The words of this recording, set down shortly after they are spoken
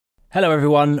Hello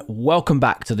everyone, welcome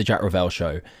back to the Jack Revell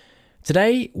Show.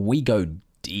 Today we go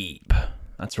deep,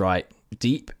 that's right,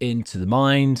 deep into the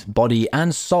mind, body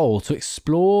and soul to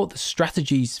explore the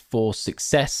strategies for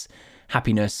success,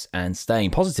 happiness and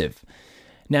staying positive.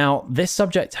 Now, this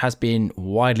subject has been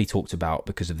widely talked about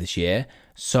because of this year,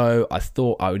 so I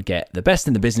thought I would get the best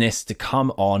in the business to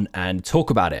come on and talk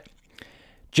about it.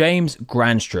 James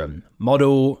Granstrom,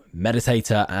 model,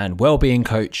 meditator and well-being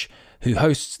coach who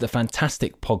hosts the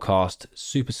fantastic podcast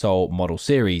Super Soul Model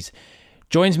Series,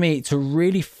 joins me to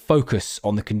really focus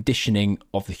on the conditioning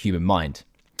of the human mind.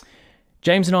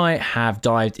 James and I have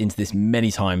dived into this many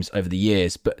times over the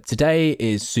years, but today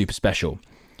is super special.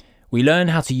 We learn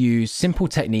how to use simple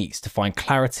techniques to find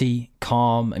clarity,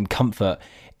 calm and comfort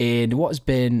in what has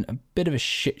been a bit of a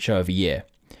shit show of a year.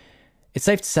 It's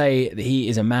safe to say that he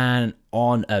is a man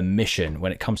on a mission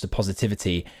when it comes to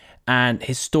positivity, and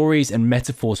his stories and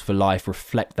metaphors for life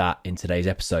reflect that in today's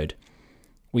episode.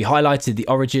 We highlighted the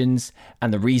origins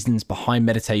and the reasons behind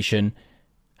meditation,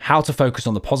 how to focus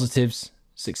on the positives,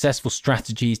 successful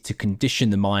strategies to condition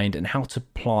the mind, and how to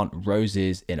plant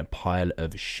roses in a pile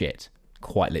of shit,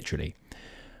 quite literally.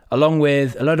 Along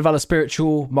with a load of other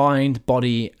spiritual, mind,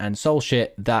 body, and soul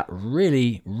shit that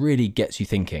really, really gets you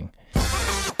thinking.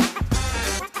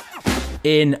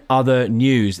 In other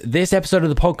news, this episode of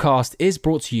the podcast is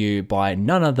brought to you by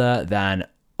none other than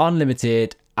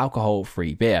unlimited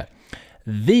alcohol-free beer.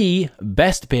 The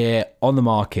best beer on the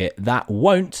market that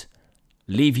won't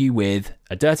leave you with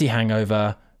a dirty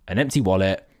hangover, an empty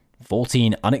wallet,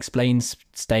 14 unexplained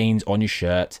stains on your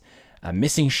shirt, a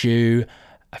missing shoe,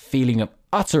 a feeling of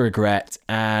utter regret,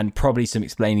 and probably some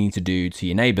explaining to do to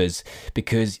your neighbors.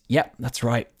 Because, yep, that's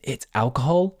right, it's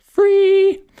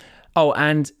alcohol-free. Oh,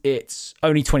 and it's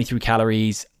only 23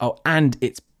 calories. Oh, and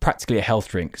it's practically a health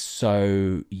drink.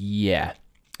 So, yeah.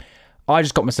 I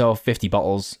just got myself 50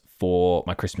 bottles for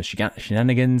my Christmas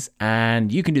shenanigans.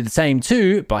 And you can do the same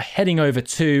too by heading over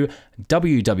to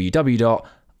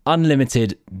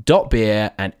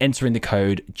www.unlimited.beer and entering the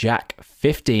code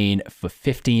JACK15 for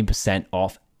 15%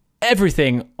 off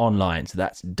everything online. So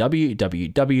that's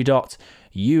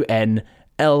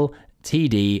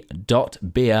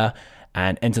www.unltd.beer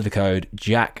and enter the code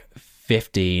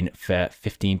JACK15 for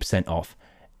 15% off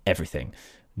everything.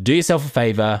 Do yourself a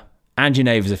favor and your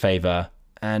neighbors a favor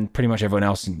and pretty much everyone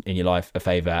else in your life a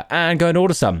favor and go and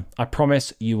order some. I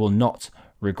promise you will not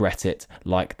regret it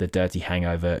like the dirty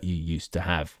hangover you used to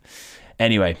have.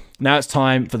 Anyway, now it's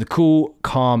time for the cool,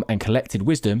 calm and collected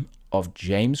wisdom of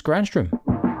James Granstrom.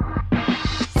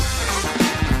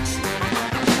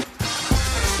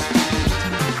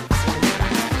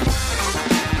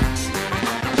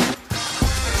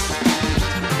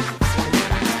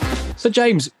 So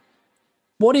James,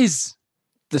 what is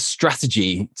the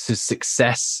strategy to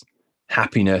success,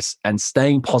 happiness, and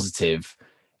staying positive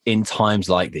in times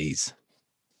like these?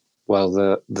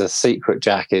 Well, the secret,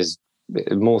 Jack, is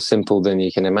more simple than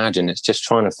you can imagine. It's just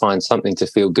trying to find something to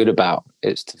feel good about.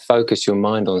 It's to focus your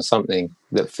mind on something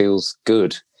that feels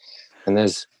good. And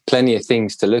there's plenty of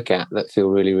things to look at that feel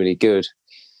really, really good.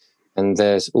 And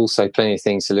there's also plenty of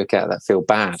things to look at that feel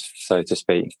bad, so to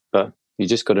speak. But you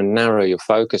just got to narrow your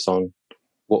focus on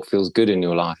what feels good in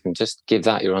your life and just give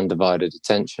that your undivided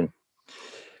attention.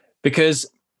 Because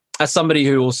as somebody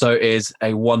who also is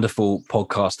a wonderful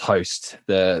podcast host,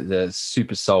 the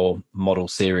Super Soul Model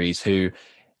Series, who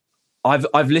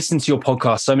I've listened to your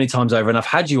podcast so many times over, and I've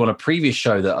had you on a previous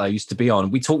show that I used to be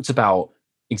on. We talked about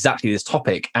exactly this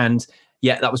topic, and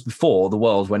yet that was before the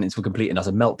world went into a complete and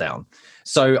utter meltdown.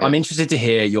 So I'm interested to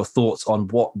hear your thoughts on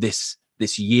what this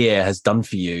year has done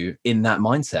for you in that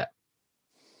mindset.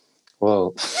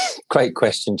 Well, great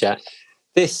question, Jack.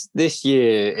 This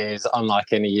year is unlike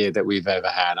any year that we've ever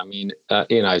had. I mean,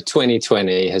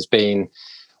 2020 has been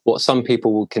what some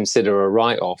people would consider a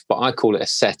write-off, but I call it a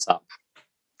setup.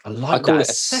 I call it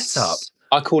a setup.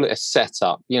 I call it a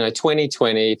setup.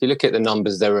 2020, if you look at the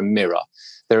numbers, they're a mirror.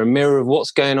 They're a mirror of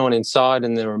what's going on inside,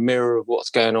 and they're a mirror of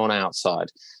what's going on outside.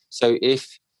 So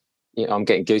I'm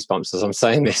getting goosebumps as I'm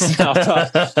saying this.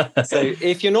 So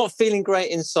if you're not feeling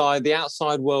great inside, the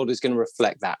outside world is going to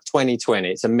reflect that. 2020,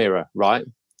 it's a mirror, right?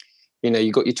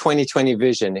 You've got your 2020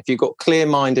 vision. If you've got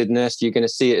clear-mindedness, you're going to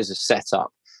see it as a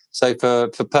setup. So for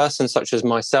persons such as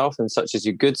myself and such as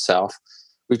your good self,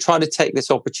 we try to take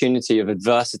this opportunity of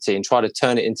adversity and try to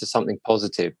turn it into something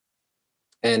positive.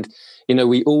 And,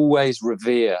 we always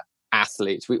revere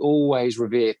athletes. We always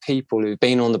revere people who've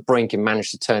been on the brink and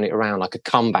managed to turn it around, like a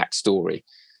comeback story.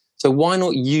 So why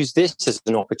not use this as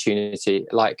an opportunity,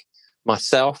 like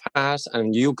myself has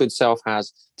and your good self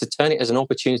has, to turn it as an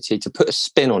opportunity to put a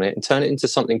spin on it and turn it into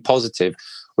something positive,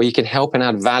 where you can help and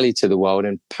add value to the world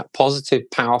in positive,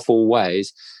 powerful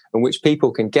ways, in which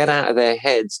people can get out of their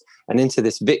heads and into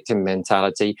this victim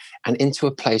mentality and into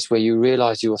a place where you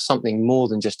realize you are something more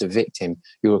than just a victim.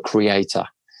 You're a creator.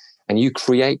 And you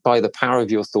create by the power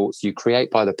of your thoughts, you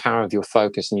create by the power of your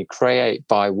focus, and you create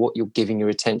by what you're giving your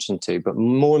attention to. But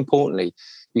more importantly,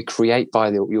 you create by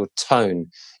your tone,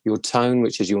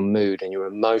 which is your mood and your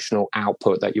emotional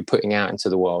output that you're putting out into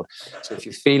the world. So if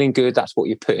you're feeling good, that's what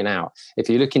you're putting out. If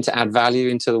you're looking to add value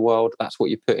into the world, that's what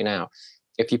you're putting out.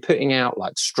 If you're putting out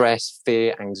like stress,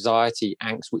 fear, anxiety,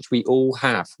 angst, which we all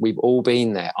have, we've all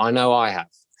been there. I know I have.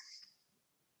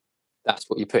 That's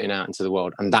what you're putting out into the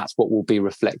world, and that's what will be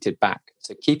reflected back.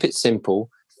 So keep it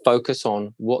simple, focus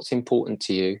on what's important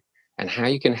to you and how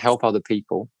you can help other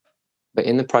people, but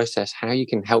in the process, how you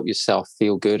can help yourself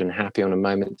feel good and happy on a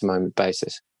moment-to-moment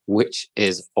basis, which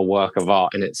is a work of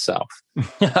art in itself.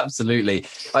 Absolutely.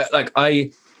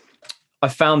 I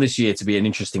found this year to be an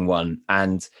interesting one,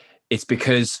 and it's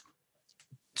because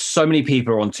so many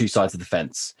people are on two sides of the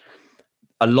fence.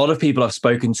 A lot of people I've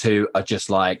spoken to are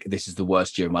just like, this is the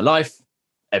worst year of my life.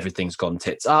 Everything's gone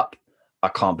tits up. I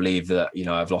can't believe that,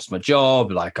 I've lost my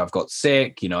job. Like, I've got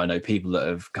sick. I know people that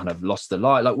have kind of lost their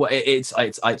life. Like, it's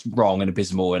wrong and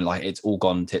abysmal, and like, it's all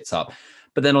gone tits up.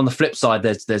 But then on the flip side,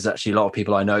 there's actually a lot of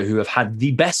people I know who have had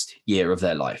the best year of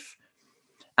their life.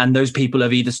 And those people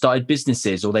have either started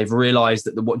businesses, or they've realized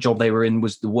that what job they were in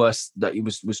was the worst, that it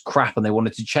was crap, and they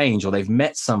wanted to change, or they've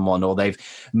met someone, or they've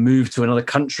moved to another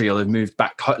country, or they've moved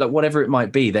back, like whatever it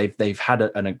might be. They've had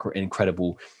an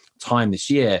incredible time this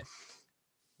year.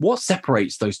 What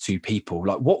separates those two people?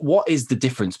 Like what is the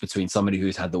difference between somebody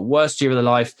who's had the worst year of their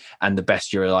life and the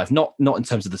best year of their life? Not in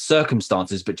terms of the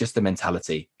circumstances, but just the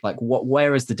mentality. Like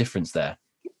where is the difference there?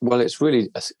 Well, it's really,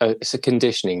 it's a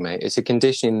conditioning, mate. It's a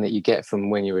conditioning that you get from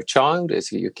when you're a child.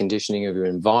 It's your conditioning of your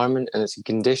environment, and it's a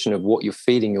condition of what you're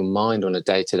feeding your mind on a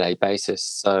day-to-day basis.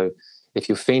 So if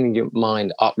you're feeding your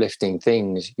mind uplifting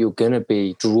things, you're going to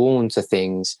be drawn to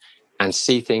things and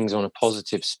see things on a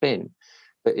positive spin.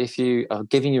 But if you are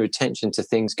giving your attention to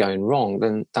things going wrong,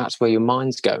 then that's where your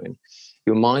mind's going.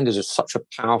 Your mind is such a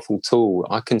powerful tool.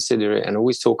 I consider it, and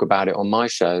always talk about it on my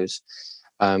shows,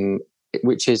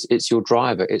 which is, it's your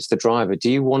driver. It's the driver. Do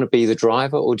you want to be the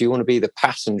driver, or do you want to be the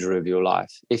passenger of your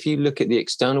life? If you look at the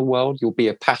external world, you'll be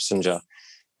a passenger.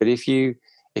 But if you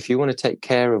want to take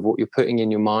care of what you're putting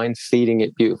in your mind, feeding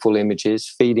it beautiful images,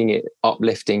 feeding it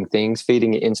uplifting things,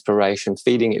 feeding it inspiration,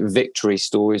 feeding it victory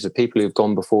stories of people who've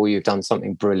gone before you, who've done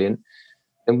something brilliant,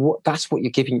 then that's what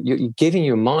you're giving. You're giving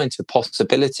your mind to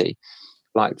possibility.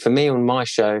 Like for me on my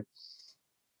show,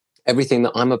 everything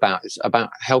that I'm about is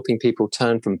about helping people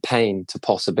turn from pain to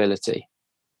possibility.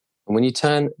 And when you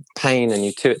turn pain and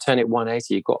you turn it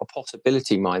 180, you've got a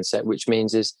possibility mindset, which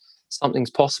means is something's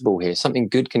possible here. Something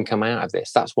good can come out of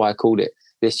this. That's why I called it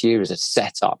this year as a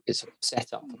setup. It's a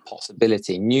setup for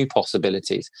possibility, new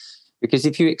possibilities. Because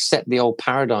if you accept the old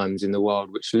paradigms in the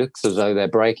world, which looks as though they're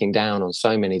breaking down on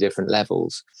so many different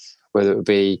levels, whether it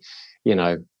be,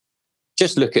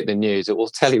 just look at the news, it will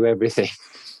tell you everything.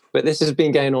 But this has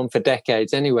been going on for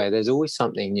decades anyway. There's always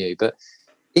something new. But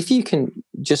if you can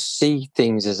just see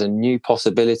things as a new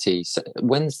possibility, so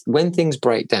when things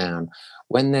break down,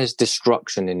 when there's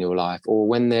destruction in your life, or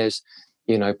when there's,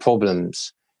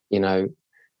 problems, can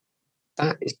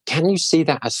you see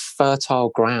that as fertile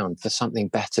ground for something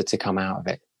better to come out of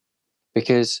it?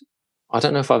 Because I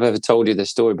don't know if I've ever told you this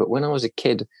story, but when I was a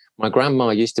kid, my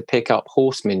grandma used to pick up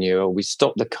horse manure. We'd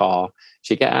stop the car.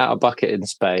 She'd get out a bucket and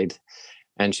spade,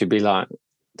 and she'd be like,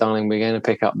 darling, we're going to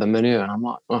pick up the manure. And I'm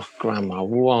like, oh, Grandma,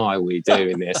 why are we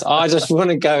doing this? I just want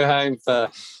to go home for,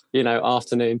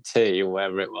 afternoon tea or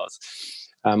whatever it was.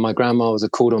 My grandma was a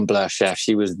cordon bleu chef.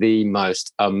 She was the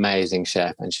most amazing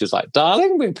chef. And she was like,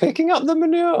 darling, we're picking up the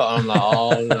manure. I'm like,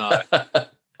 oh, no.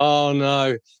 Oh,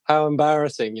 no. How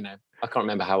embarrassing. I can't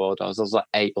remember how old I was. I was like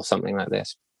 8 or something like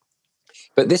this.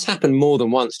 But this happened more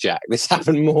than once, Jack. This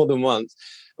happened more than once.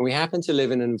 And we happened to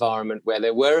live in an environment where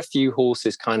there were a few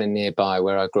horses kind of nearby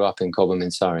where I grew up in Cobham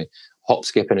in Surrey. Hop,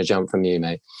 skip and a jump from you,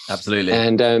 mate. Absolutely.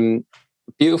 And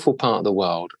beautiful part of the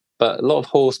world, but a lot of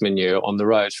horse manure on the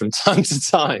roads from time to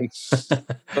time.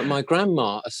 But my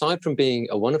grandma, aside from being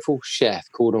a wonderful chef,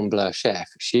 cordon bleu chef,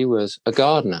 she was a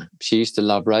gardener. She used to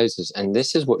love roses. And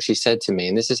this is what she said to me,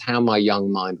 and this is how my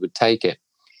young mind would take it.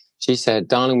 She said,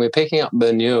 darling, we're picking up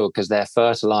manure because they're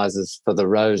fertilizers for the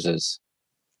roses.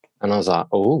 And I was like,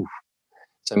 oh.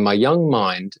 So my young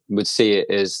mind would see it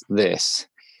as this.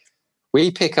 We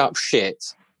pick up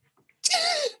shit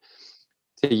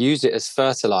to use it as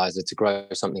fertilizer to grow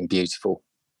something beautiful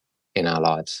in our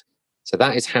lives. So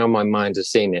that is how my mind has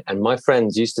seen it. And my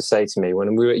friends used to say to me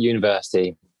when we were at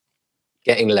university,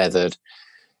 getting leathered,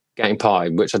 getting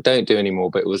pied, which I don't do anymore,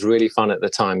 but it was really fun at the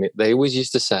time. They always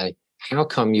used to say, how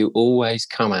come you always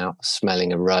come out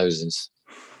smelling of roses?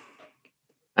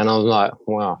 And I was like,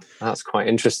 wow, that's quite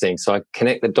interesting. So I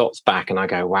connect the dots back and I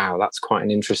go, wow, that's quite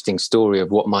an interesting story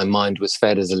of what my mind was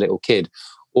fed as a little kid,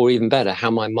 or even better, how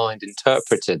my mind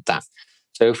interpreted that.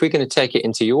 So if we're going to take it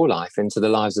into your life, into the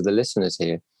lives of the listeners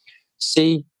here,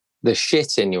 see the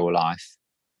shit in your life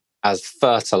as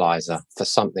fertilizer for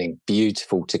something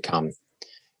beautiful to come.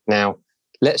 Now,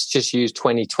 let's just use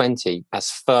 2020 as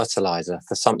fertilizer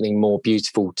for something more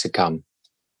beautiful to come,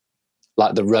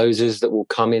 like the roses that will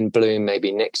come in bloom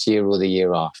maybe next year or the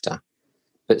year after.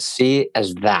 But see it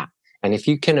as that. And if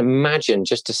you can imagine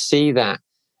just to see that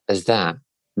as that,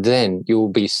 then you'll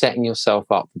be setting yourself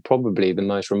up for probably the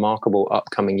most remarkable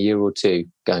upcoming year or two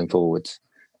going forwards.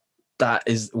 That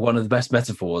is one of the best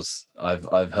metaphors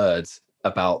I've heard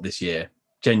about this year,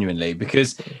 genuinely,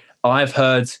 because I've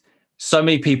heard so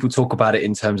many people talk about it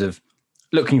in terms of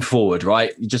looking forward,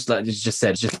 right? Just like you just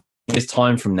said, just this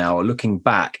time from now, looking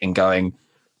back and going,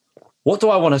 what do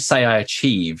I want to say I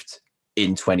achieved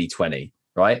in 2020?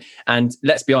 Right. And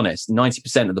let's be honest,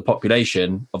 90% of the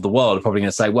population of the world are probably going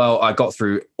to say, well, I got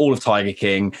through all of Tiger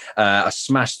King. I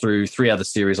smashed through 3 other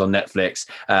series on Netflix.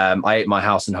 I ate my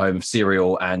house and home of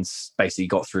cereal and basically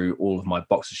got through all of my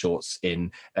boxer shorts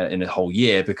in a whole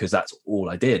year because that's all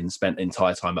I did and spent the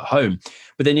entire time at home.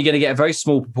 But then you're going to get a very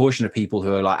small proportion of people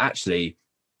who are like, actually,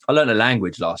 I learned a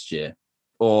language last year.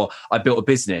 Or I built a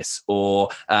business, or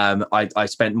I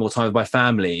spent more time with my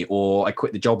family, or I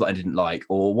quit the job that I didn't like,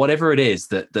 or whatever it is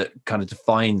that kind of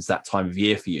defines that time of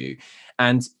year for you.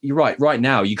 And you're right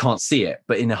now you can't see it,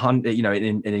 but in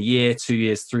a year, 2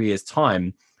 years, 3 years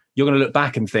time, you're going to look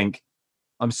back and think,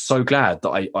 I'm so glad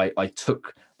that I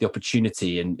took the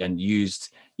opportunity and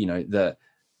used the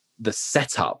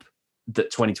setup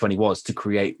that 2020 was to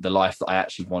create the life that I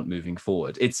actually want moving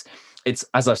forward. It's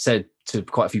as I've said to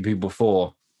quite a few people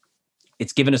before,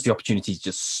 it's given us the opportunity to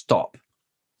just stop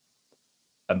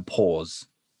and pause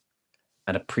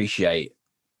and appreciate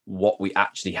what we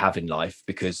actually have in life,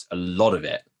 because a lot of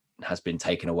it has been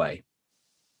taken away.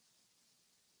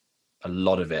 A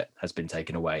lot of it has been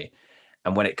taken away.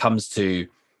 And when it comes to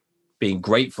being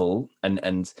grateful and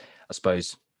I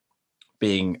suppose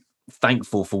being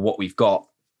thankful for what we've got,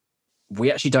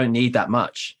 we actually don't need that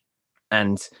much.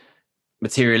 And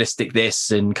materialistic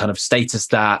this and kind of status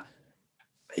that,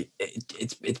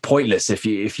 it's pointless if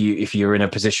you're in a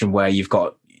position where you've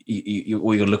got all you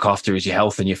got to look after is your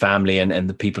health and your family and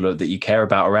the people that you care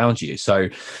about around you. So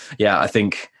yeah, I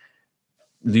think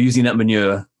using that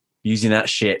manure, using that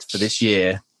shit for this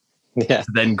year, to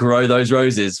then grow those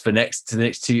roses for the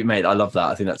next 2, mate. I love that.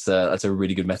 I think that's a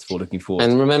really good metaphor looking forward.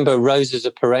 And remember, roses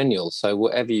are perennial, so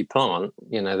whatever you plant,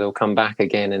 they'll come back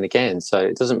again and again. So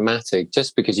it doesn't matter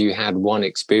just because you had one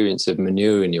experience of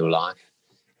manure in your life.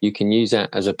 You can use that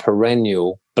as a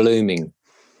perennial blooming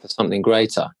for something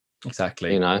greater.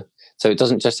 Exactly. So it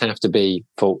doesn't just have to be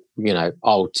for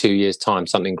 2 years time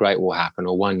something great will happen,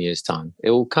 or 1 year's time.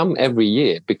 It will come every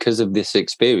year because of this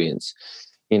experience.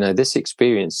 This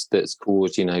experience that's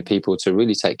caused, people to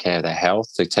really take care of their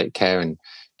health, to take care and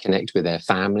connect with their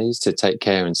families, to take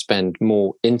care and spend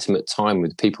more intimate time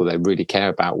with people they really care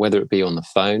about, whether it be on the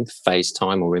phone,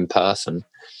 FaceTime, or in person,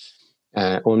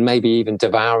 or maybe even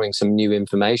devouring some new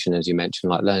information, as you mentioned,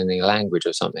 like learning a language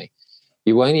or something.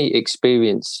 You only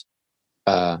experience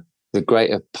the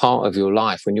greater part of your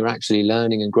life when you're actually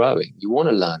learning and growing. You want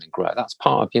to learn and grow. That's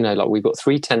part of, like we've got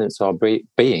 3 tenets of our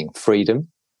being: freedom,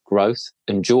 growth,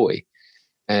 and joy.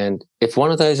 And if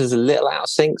one of those is a little out of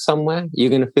sync somewhere, you're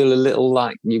going to feel a little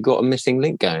like you've got a missing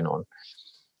link going on.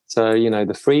 So,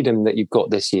 the freedom that you've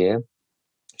got this year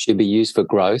should be used for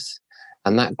growth,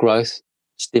 and that growth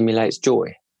stimulates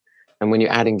joy. And when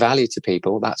you're adding value to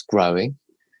people, that's growing,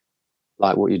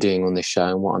 like what you're doing on this show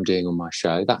and what I'm doing on my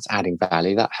show. That's adding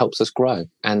value. That helps us grow.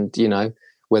 And,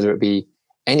 whether it be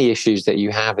any issues that you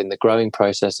have in the growing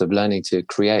process of learning to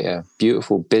create a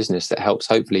beautiful business that helps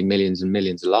hopefully millions and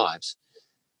millions of lives,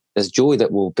 there's joy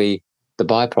that will be the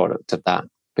byproduct of that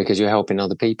because you're helping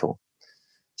other people.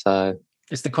 So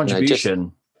it's the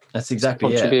contribution. That's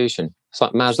exactly it. Contribution. It's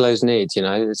like Maslow's needs,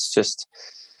 it's just,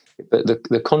 but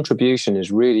the contribution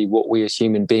is really what we as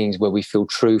human beings, where we feel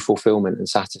true fulfillment and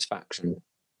satisfaction.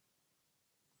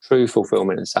 True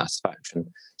fulfillment and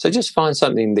satisfaction. So just find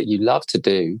something that you love to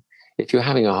do. If you're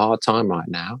having a hard time right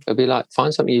now, it'll be like,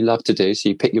 find something you love to do. So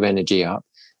you pick your energy up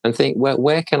and think,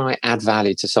 where can I add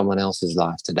value to someone else's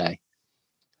life today?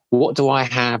 what do I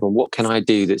have and what can I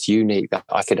do that's unique that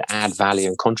I could add value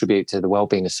and contribute to the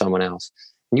well-being of someone else?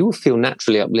 And you will feel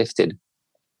naturally uplifted.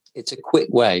 It's a quick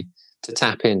way to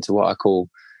tap into what I call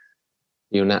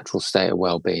your natural state of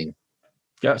well-being.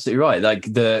 You're absolutely right.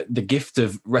 Like the gift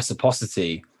of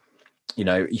reciprocity,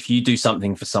 if you do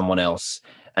something for someone else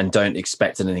and don't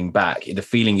expect anything back, the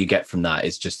feeling you get from that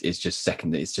is just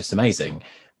second. It's just amazing.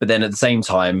 But then at the same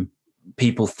time,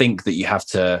 people think that you have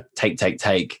to take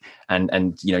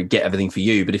and get everything for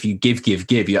you. But if you give,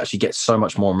 you actually get so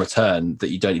much more in return that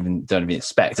you don't even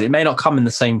expect. And it may not come in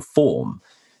the same form.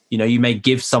 You may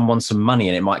give someone some money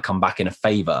and it might come back in a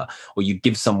favor, or you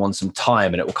give someone some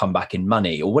time and it will come back in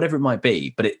money, or whatever it might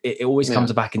be. But it always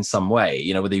comes back in some way,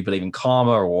 whether you believe in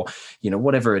karma or,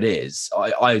 whatever it is.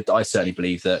 I certainly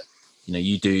believe that,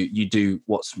 you do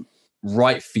what's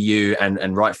right for you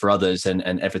and right for others, and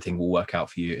everything will work out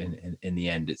for you in the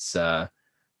end. It's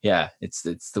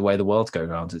it's the way the world goes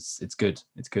around. It's good.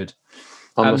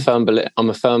 I'm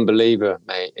a firm believer,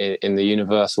 mate, in the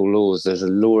universal laws. There's a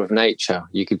law of nature.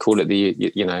 You could call it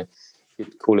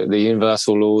you'd call it the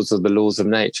universal laws or the laws of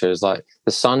nature. It's like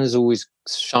the sun is always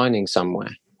shining somewhere.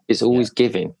 It's always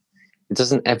giving. It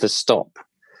doesn't ever stop.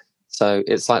 So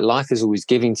it's like life is always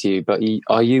giving to you, but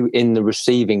are you in the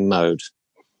receiving mode?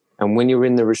 And when you're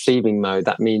in the receiving mode,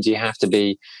 that means you have to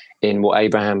be in what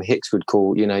Abraham Hicks would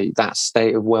call, that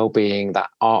state of well-being, that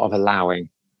art of allowing.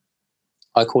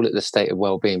 I call it the state of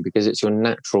well-being because it's your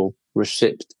natural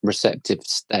receptive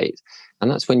state. And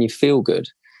that's when you feel good.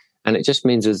 And it just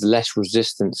means there's less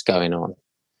resistance going on.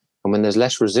 And when there's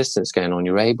less resistance going on,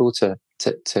 you're able to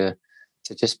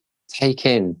just take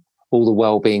in all the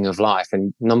well-being of life.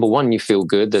 And number one, you feel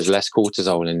good. There's less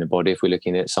cortisol in the body if we're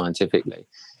looking at it scientifically.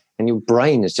 And your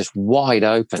brain is just wide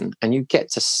open and you get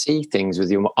to see things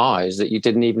with your eyes that you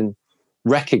didn't even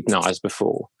recognize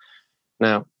before.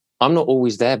 Now, I'm not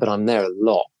always there, but I'm there a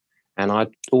lot. And I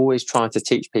always try to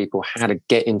teach people how to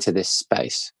get into this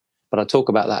space. But I'll talk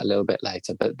about that a little bit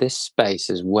later. But this space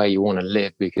is where you want to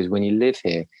live, because when you live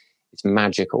here, it's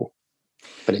magical.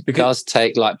 But it does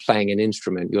take like playing an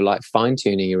instrument. You're like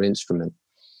fine-tuning your instrument.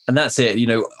 And that's it.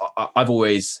 I've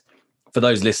always, for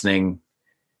those listening,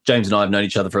 James and I have known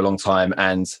each other for a long time.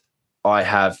 And I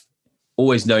have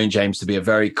always known James to be a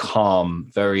very calm,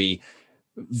 very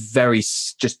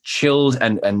just chilled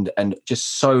and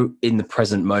just so in the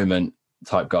present moment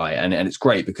type guy. And it's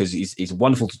great because he's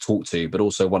wonderful to talk to, but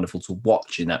also wonderful to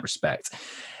watch in that respect.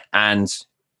 And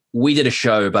we did a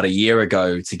show about a year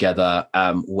ago together,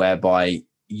 whereby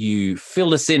you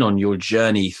filled us in on your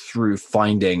journey through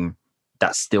finding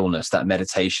that stillness, that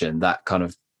meditation, that kind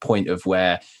of point of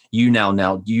where you now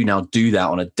do that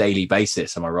on a daily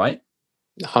basis. Am I right?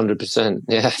 100%.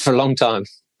 Yeah, for a long time.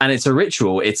 And it's a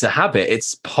ritual. It's a habit.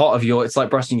 It's part of it's like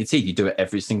brushing your teeth. You do it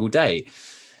every single day.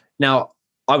 Now,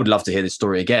 I would love to hear this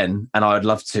story again, and I would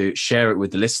love to share it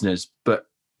with the listeners. But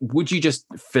would you just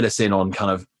fill us in on kind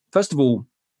of, first of all,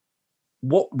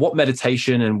 what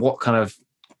meditation and what kind of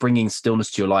bringing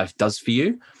stillness to your life does for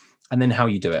you, and then how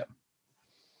you do it?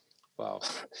 Well,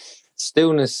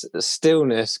 stillness,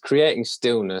 creating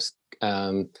stillness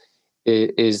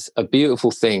is a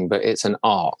beautiful thing, but it's an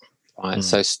art. Right?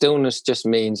 So stillness just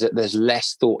means that there's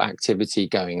less thought activity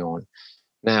going on.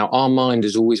 Now, our mind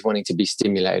is always wanting to be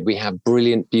stimulated. We have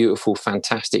brilliant, beautiful,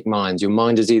 fantastic minds. Your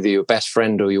mind is either your best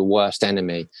friend or your worst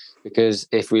enemy. Because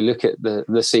if we look at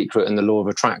the secret and the law of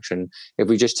attraction, if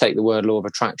we just take the word law of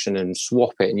attraction and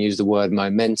swap it and use the word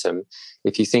momentum,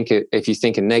 if you think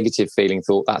a negative feeling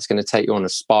thought, that's going to take you on a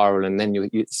spiral, and then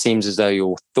it seems as though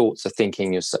your thoughts are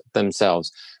thinking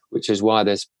themselves, which is why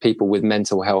there's people with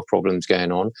mental health problems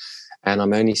going on. And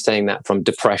I'm only saying that from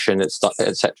depression, et cetera,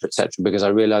 because I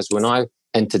realized when I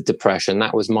entered depression,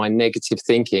 that was my negative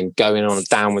thinking going on a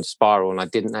downward spiral, and I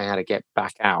didn't know how to get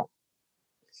back out.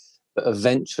 But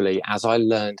eventually, as I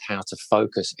learned how to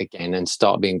focus again and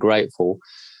start being grateful,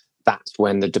 that's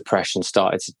when the depression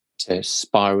started to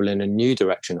spiral in a new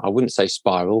direction. I wouldn't say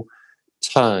spiral,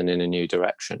 turn in a new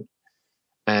direction.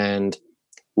 And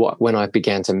when I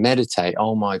began to meditate,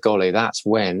 oh my golly, that's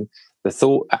when the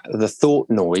thought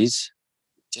noise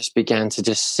just began to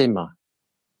just simmer,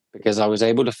 because I was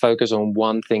able to focus on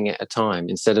one thing at a time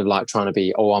instead of like trying to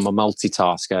be, I'm a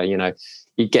multitasker.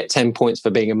 You get 10 points for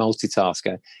being a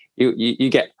multitasker. You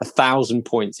get 1,000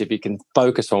 points if you can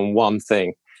focus on one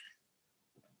thing.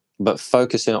 But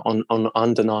focusing on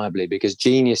undeniably, because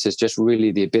genius is just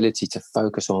really the ability to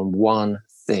focus on one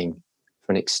thing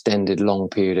for an extended, long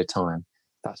period of time.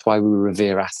 That's why we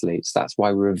revere athletes. That's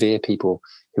why we revere people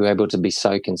who are able to be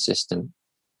so consistent.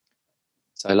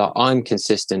 So like I'm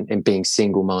consistent in being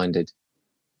single-minded.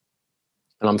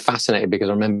 And I'm fascinated because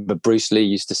I remember Bruce Lee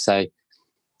used to say,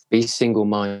 be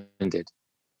single-minded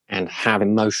and have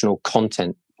emotional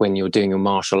content when you're doing your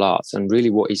martial arts. And really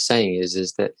what he's saying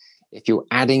is that if you're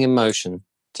adding emotion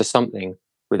to something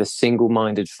with a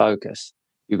single-minded focus,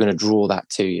 you're going to draw that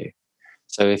to you.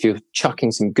 So if you're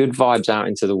chucking some good vibes out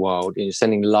into the world, and you're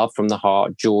sending love from the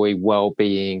heart, joy,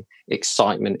 well-being,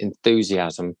 excitement,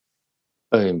 enthusiasm,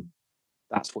 boom,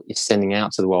 that's what you're sending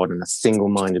out to the world in a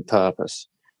single-minded purpose.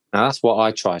 Now, that's what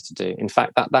I try to do. In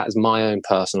fact, that is my own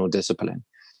personal discipline.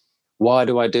 Why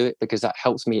do I do it? Because that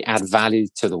helps me add value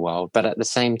to the world. But at the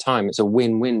same time, it's a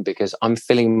win-win because I'm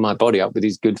filling my body up with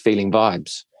these good feeling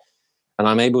vibes. And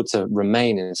I'm able to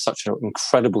remain in such an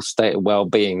incredible state of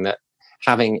well-being that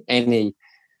having any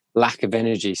lack of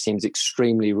energy seems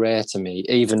extremely rare to me,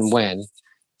 even when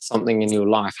something in your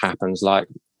life happens, like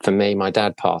for me, my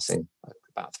dad passing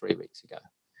about 3 weeks ago.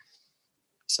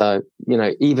 So,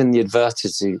 even the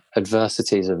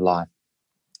adversities of life,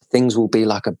 things will be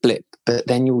like a blip, but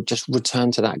then you'll just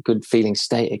return to that good feeling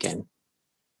state again.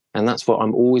 And that's what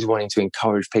I'm always wanting to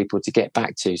encourage people to get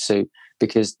back to. So,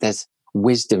 because there's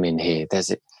wisdom in here,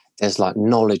 there's like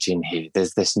knowledge in here,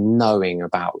 there's this knowing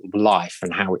about life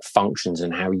and how it functions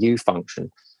and how you function.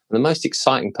 And the most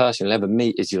exciting person you'll ever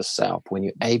meet is yourself when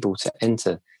you're able to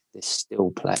enter this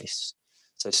still place.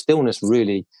 So stillness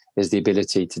really is the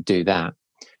ability to do that.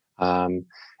 And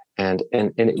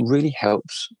it really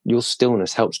helps. Your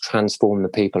stillness helps transform the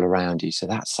people around you. So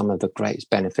that's some of the greatest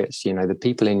benefits. The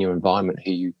people in your environment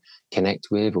who you connect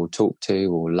with or talk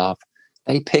to or love,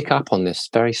 they pick up on this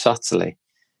very subtly.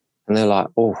 And they're like,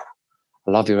 oh,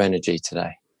 I love your energy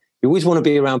today. You always want to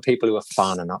be around people who are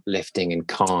fun and uplifting and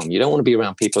calm. You don't want to be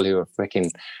around people who are freaking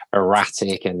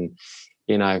erratic and,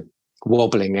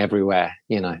 wobbling everywhere.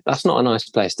 That's not a nice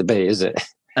place to be, is it?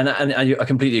 And I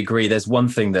completely agree. There's one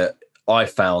thing that I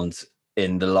found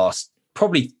in the last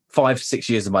probably 5-6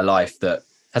 years of my life that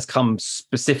has come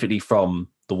specifically from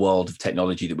the world of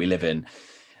technology that we live in,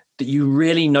 that you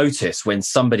really notice when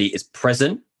somebody is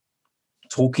present,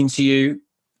 talking to you,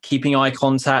 keeping eye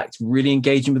contact, really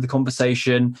engaging with the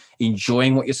conversation,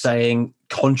 enjoying what you're saying,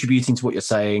 contributing to what you're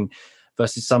saying,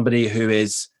 versus somebody who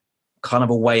is kind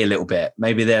of away a little bit.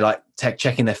 Maybe they're like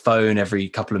checking their phone every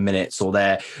couple of minutes, or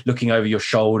they're looking over your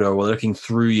shoulder, or looking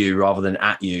through you rather than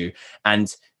at you,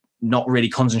 and not really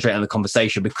concentrating on the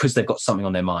conversation because they've got something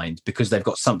on their mind, because they've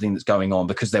got something that's going on,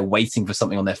 because they're waiting for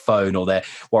something on their phone, or they're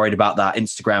worried about that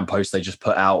Instagram post they just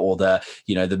put out, or the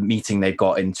meeting they've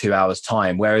got in 2 hours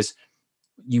time. Whereas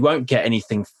you won't get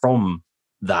anything from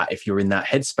that if you're in that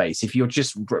headspace. If you're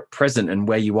just present and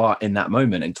where you are in that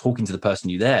moment and talking to the person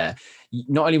you're there,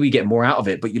 not only will you get more out of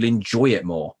it, but you'll enjoy it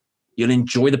more. You'll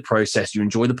enjoy the process, you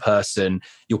enjoy the person,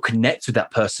 you'll connect with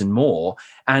that person more.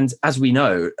 And as we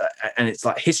know, and it's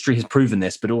like history has proven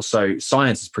this, but also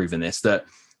science has proven this, that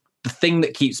the thing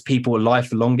that keeps people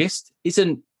alive the longest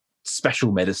isn't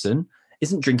special medicine,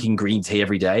 isn't drinking green tea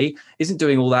every day, isn't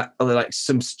doing all that other like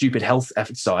some stupid health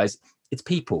exercise. It's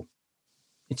people.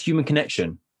 It's human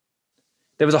connection.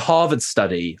 There was a Harvard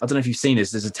study. I don't know if you've seen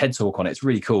this. There's a TED talk on it. It's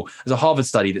really cool. There's a Harvard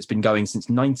study that's been going since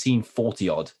 1940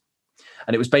 odd.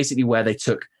 And it was basically where they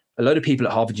took a load of people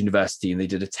at Harvard University and they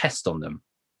did a test on them.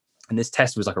 And this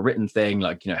test was like a written thing,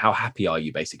 like, how happy are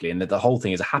you basically? And the whole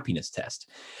thing is a happiness test.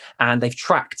 And they've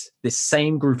tracked this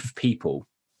same group of people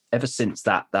ever since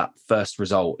that first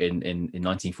result in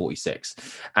 1946.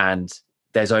 And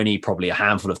there's only probably a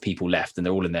handful of people left, and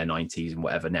they're all in their 90s and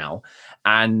whatever now.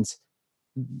 And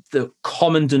the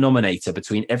common denominator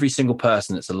between every single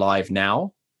person that's alive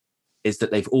now is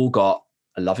that they've all got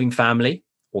a loving family,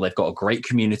 or they've got a great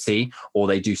community, or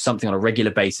they do something on a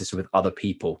regular basis with other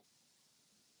people.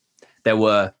 There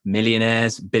were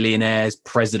millionaires, billionaires,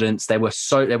 presidents. There were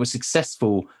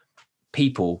successful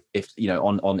people, if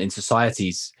in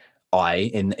society's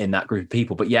eye, in that group of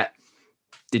people, but yet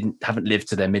haven't lived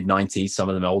to their mid-90s, some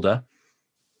of them older.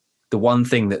 The one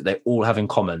thing that they all have in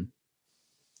common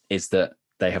is that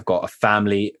they have got a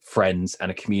family, friends,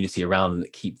 and a community around them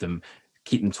that keep them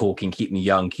talking, keep them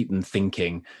young, keep them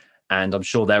thinking. And I'm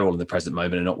sure they're all in the present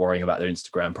moment and not worrying about their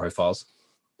Instagram profiles.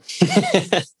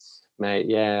 Mate,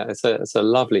 yeah, it's a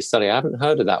lovely study. I haven't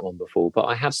heard of that one before, but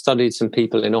I have studied some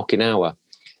people in Okinawa.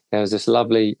 There was this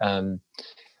lovely,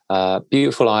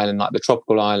 beautiful island, like the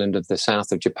tropical island of the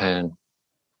south of Japan.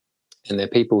 And there are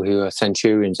people who are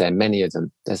centurions there, many of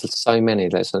them. There's so many. I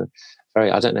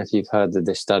don't know if you've heard of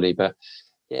this study, but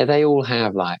yeah, they all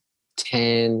have like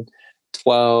 10,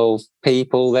 12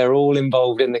 people. They're all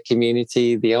involved in the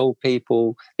community. The old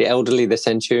people, the elderly, the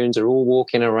centurions are all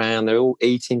walking around. They're all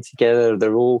eating together.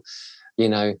 They're all,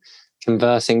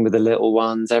 conversing with the little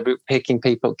ones, picking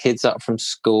kids up from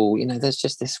school. You know, there's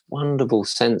just this wonderful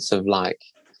sense of like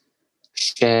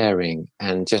sharing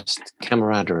and just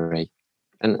camaraderie.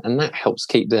 And that helps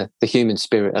keep the human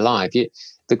spirit alive.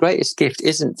 The greatest gift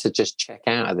isn't to just check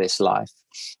out of this life,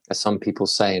 as some people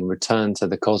say, and return to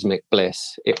the cosmic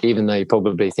bliss, even though you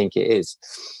probably think it is,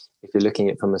 if you're looking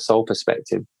at it from a soul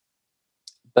perspective.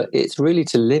 But it's really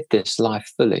to live this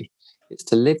life fully. It's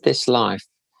to live this life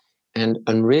and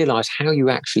realize how you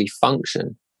actually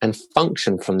function and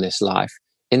function from this life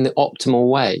in the optimal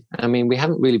way. I mean, we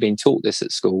haven't really been taught this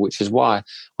at school, which is why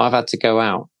I've had to go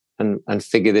out and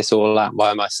figure this all out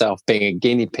by myself, being a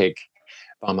guinea pig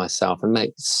by myself, and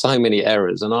make so many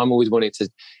errors. And I'm always wanting to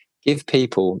give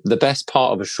people the best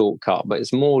part of a shortcut, but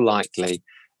it's more likely,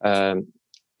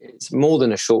 it's more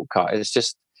than a shortcut.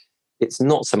 It's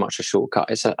not so much a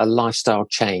shortcut. It's a lifestyle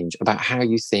change about how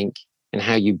you think and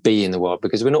how you be in the world,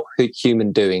 because we're not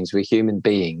human doings, we're human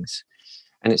beings.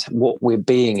 And it's what we're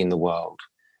being in the world.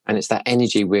 And it's that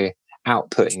energy we're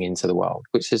outputting into the world,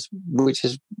 which is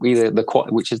the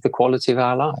quality of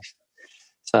our life.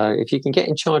 So if you can get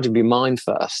in charge of your mind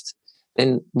first,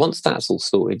 then once that's all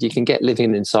sorted, you can get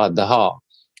living inside the heart.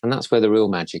 And that's where the real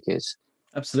magic is.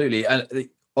 Absolutely. And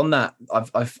on that,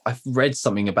 I've read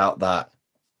something about that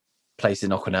place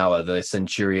in Okinawa, the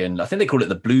Centurion. I think they call it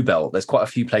the Blue Belt. There's quite a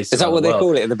few places. Is that what they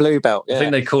call it, the Blue Belt? Yeah. I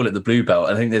think they call it the Blue Belt.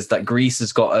 I think there's that Greece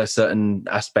has got a certain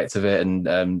aspect of it, and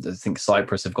I think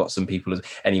Cyprus have got some people.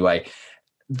 Anyway,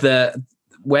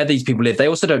 where these people live, they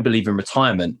also don't believe in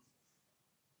retirement.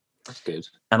 That's good.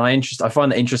 And I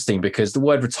find that interesting, because the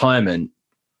word retirement,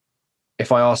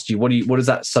 if I asked you, what does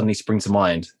that suddenly spring to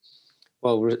mind?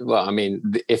 Well, I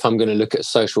mean, if I'm going to look at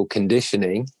social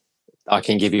conditioning, I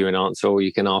can give you an answer, or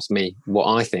you can ask me what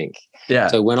I think. Yeah.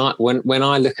 So when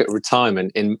I look at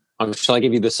retirement, shall I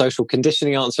give you the social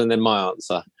conditioning answer and then my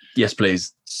answer? Yes,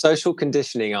 please. Social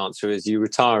conditioning answer is you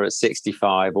retire at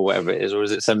 65 or whatever it is, or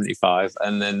is it 75?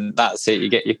 And then that's it. You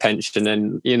get your pension,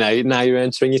 and now you're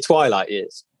entering your twilight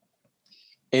years.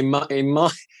 In my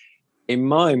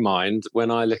mind,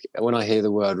 when I hear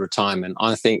the word retirement,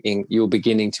 I'm thinking you're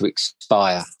beginning to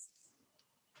expire.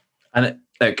 And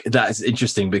that is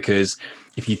interesting, because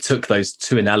if you took those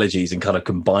two analogies and kind of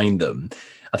combined them,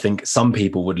 I think some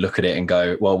people would look at it and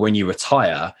go, well, when you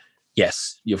retire,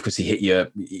 yes, you obviously hit your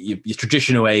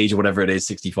traditional age or whatever it is,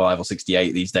 65 or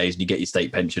 68 these days, and you get your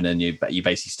state pension, and you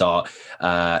basically start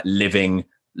living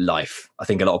life. I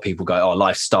think a lot of people go, oh,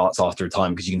 life starts after a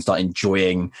time, because you can start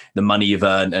enjoying the money you've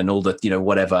earned and all the,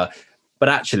 whatever. But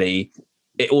actually,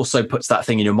 it also puts that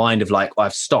thing in your mind of like,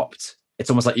 I've stopped. It's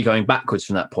almost like you're going backwards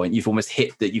from that point. You've almost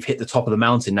hit the top of the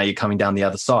mountain. Now you're coming down the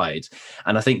other side.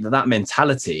 And I think that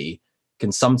mentality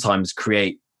can sometimes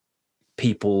create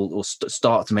people, or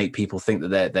start to make people think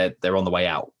that they're on the way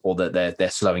out, or that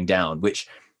they're slowing down, which,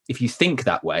 if you think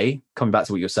that way, coming back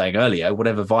to what you were saying earlier,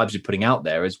 whatever vibes you're putting out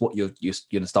there is what you're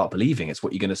going to start believing. It's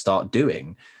what you're going to start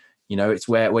doing. It's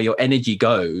where your energy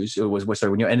goes,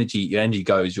 when your energy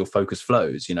goes, your focus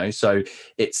flows, So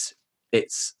it's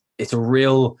a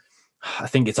real, I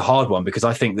think it's a hard one, because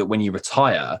I think that when you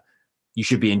retire, you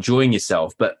should be enjoying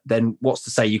yourself. But then what's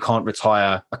to say you can't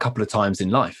retire a couple of times in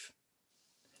life?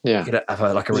 Yeah. You could have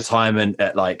a retirement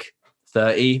at like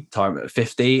 30, retirement at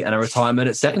 50, and a retirement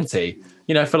at 70,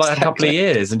 for like a couple of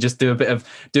years, and just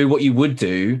do what you would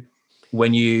do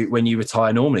when you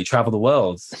retire normally, travel the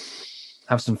world,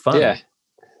 have some fun. Yeah.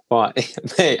 Right.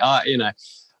 Mate,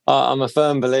 I'm a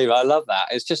firm believer. I love that.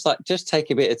 It's just take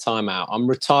a bit of time out. I'm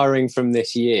retiring from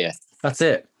this year. That's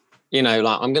it.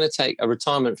 I'm going to take a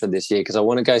retirement for this year because I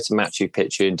want to go to Machu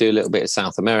Picchu and do a little bit of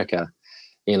South America,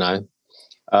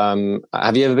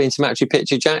 Have you ever been to Machu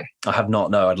Picchu, Jack? I have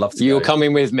not. No, I'd love to. You're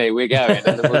coming with me. We're going,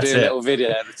 and then we'll do a little video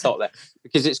at the top there,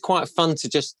 because it's quite fun to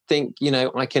just think.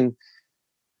 I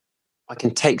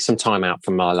can take some time out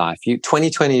from my life.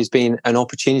 2020 has been an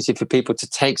opportunity for people to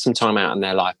take some time out in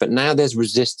their life, but now there's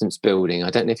resistance building. I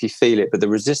don't know if you feel it, but the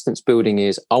resistance building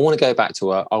is: I want to go back to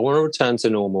work. I want to return to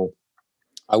normal.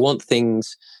 I want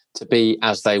things to be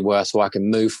as they were, so I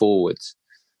can move forwards.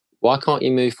 Why can't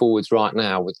you move forwards right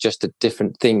now with just a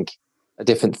different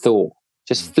thought?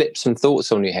 Just flip some thoughts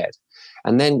on your head.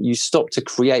 And then you stop to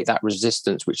create that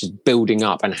resistance, which is building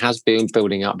up and has been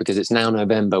building up, because it's now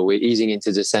November. We're easing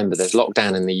into December. There's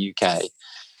lockdown in the UK.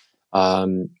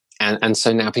 And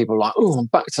so now people are like, oh, I'm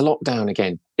back to lockdown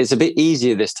again. It's a bit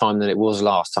easier this time than it was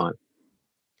last time.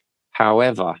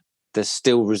 However, there's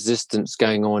still resistance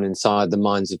going on inside the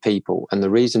minds of people. And the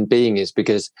reason being is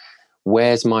because,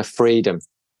 where's my freedom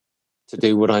to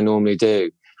do what I normally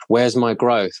do? Where's my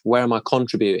growth? Where am I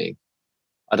contributing?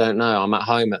 I don't know. I'm at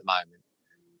home at the moment.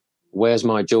 Where's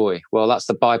my joy? Well, that's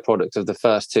the byproduct of the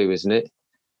first two, isn't it?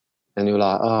 And you're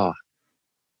like,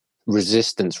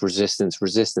 resistance.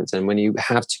 And when you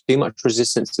have too much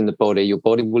resistance in the body, your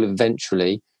body will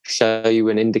eventually show you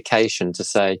an indication to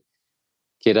say,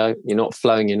 kiddo, you're not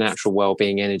flowing your natural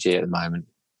well-being energy at the moment.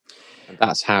 And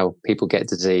that's how people get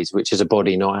disease, which is a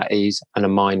body not at ease and a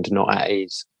mind not at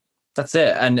ease. That's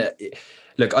it. And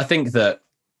look, I think that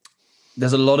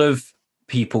there's a lot of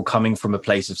people coming from a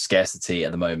place of scarcity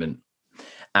at the moment.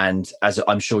 And as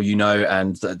I'm sure you know,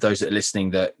 and those that are listening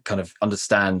that kind of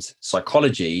understand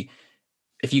psychology,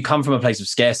 if you come from a place of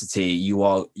scarcity,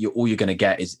 you're all you're going to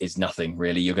get is nothing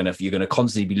really. You're going to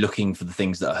constantly be looking for the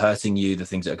things that are hurting you, the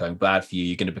things that are going bad for you.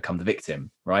 You're going to become the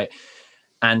victim, right?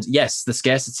 And yes, the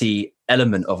scarcity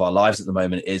element of our lives at the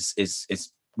moment is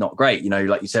not great.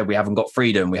 Like you said, we haven't got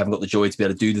freedom. We haven't got the joy to be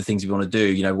able to do the things we want to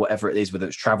do, whatever it is, whether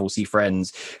it's travel, see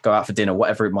friends, go out for dinner,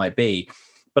 whatever it might be.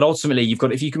 But ultimately,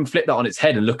 if you can flip that on its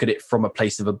head and look at it from a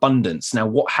place of abundance. Now,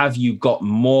 what have you got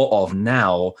more of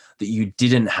now that you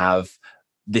didn't have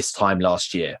this time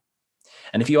last year?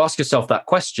 And if you ask yourself that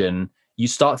question, you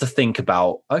start to think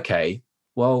about, okay,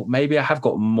 well, maybe I have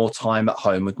got more time at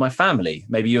home with my family.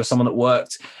 Maybe you're someone that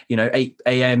worked, 8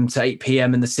 a.m. to 8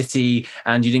 p.m. in the city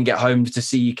and you didn't get home to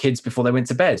see your kids before they went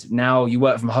to bed. Now you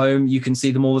work from home, you can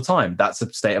see them all the time. That's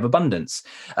a state of abundance.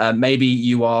 Maybe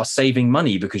you are saving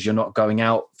money because you're not going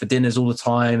out for dinners all the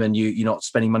time and you're not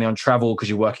spending money on travel because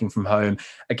you're working from home.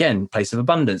 Again, place of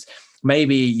abundance.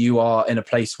 Maybe you are in a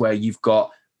place where you've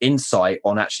got insight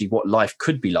on actually what life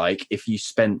could be like if you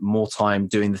spent more time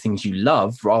doing the things you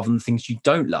love rather than the things you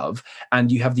don't love,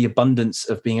 and you have the abundance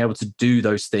of being able to do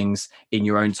those things in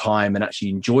your own time and actually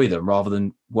enjoy them rather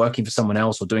than working for someone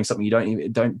else or doing something you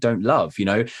don't love.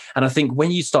 And I think when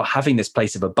you start having this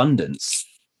place of abundance,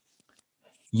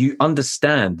 you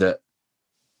understand that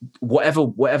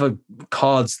whatever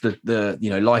cards the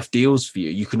life deals for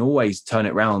you, you can always turn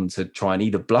it around to try and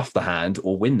either bluff the hand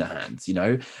or win the hand.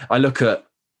 I look at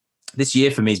this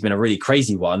year for me has been a really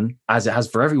crazy one, as it has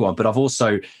for everyone. But I've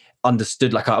also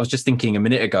understood, like I was just thinking a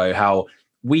minute ago, how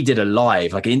we did a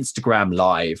live, like an Instagram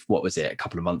live, what was it, a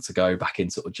couple of months ago, back in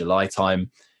sort of July time.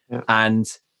 Yeah. And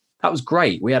that was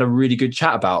great. We had a really good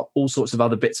chat about all sorts of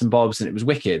other bits and bobs, and it was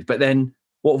wicked. But then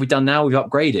what have we done now? We've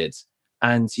upgraded.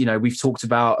 And, we've talked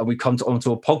about, and we've come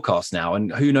onto a podcast now,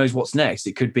 and who knows what's next?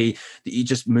 It could be that you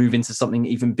just move into something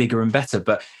even bigger and better.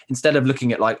 But instead of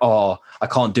looking at like, I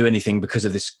can't do anything because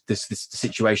of this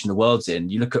situation the world's in,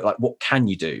 you look at like, what can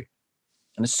you do?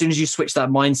 And as soon as you switch that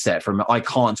mindset from I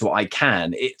can't to I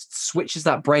can, it switches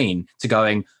that brain to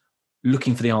going,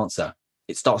 looking for the answer.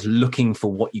 It starts looking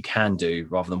for what you can do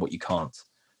rather than what you can't.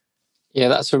 Yeah,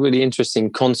 that's a really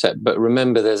interesting concept. But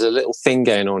remember, there's a little thing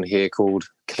going on here called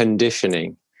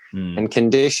conditioning. And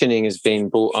conditioning has been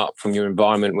brought up from your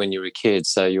environment when you're a kid.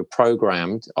 So you're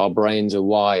programmed, our brains are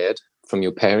wired from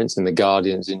your parents and the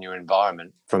guardians in your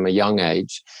environment from a young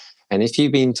age. And if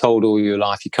you've been told all your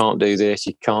life, you can't do this,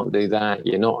 you can't do that,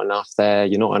 you're not enough there,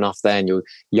 and your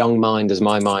young mind, as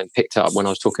my mind picked up when I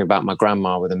was talking about my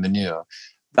grandma with the manure,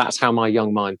 that's how my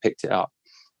young mind picked it up.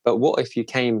 But what if you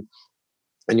came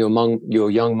and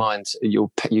your young mind,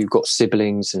 you've got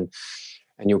siblings and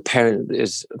your parent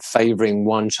is favoring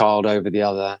one child over the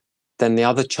other, then the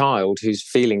other child who's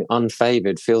feeling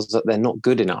unfavored feels that they're not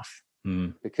good enough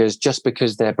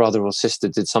because their brother or sister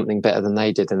did something better than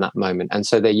they did in that moment. And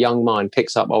so their young mind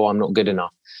picks up, I'm not good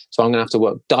enough. So I'm going to have to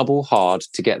work double hard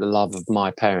to get the love of my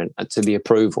parent, to the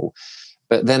approval.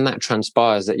 But then that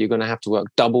transpires that you're going to have to work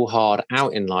double hard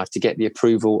out in life to get the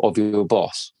approval of your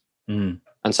boss.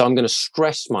 And so I'm going to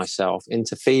stress myself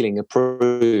into feeling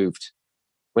approved.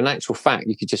 When in actual fact,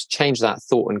 you could just change that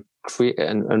thought and create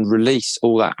and release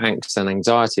all that angst and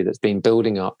anxiety that's been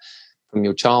building up from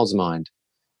your child's mind,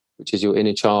 which is your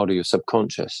inner child or your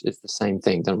subconscious. It's the same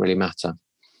thing. Doesn't really matter.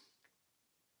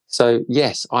 So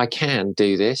yes, I can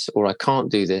do this or I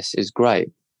can't do this is great.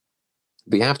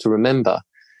 But you have to remember,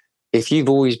 if you've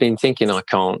always been thinking I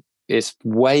can't, it's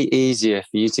way easier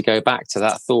for you to go back to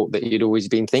that thought that you'd always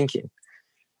been thinking.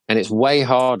 And it's way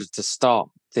harder to start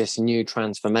this new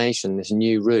transformation, this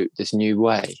new route, this new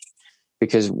way,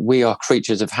 because we are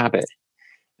creatures of habit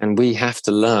and we have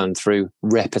to learn through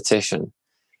repetition.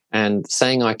 And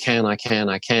saying I can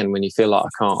when you feel like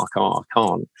I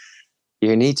can't,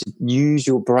 you need to use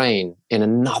your brain in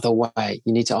another way.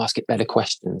 You need to ask it better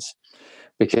questions.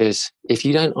 Because if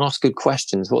you don't ask good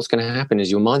questions, what's going to happen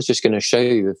is your mind's just going to show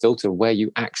you the filter of where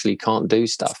you actually can't do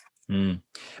stuff.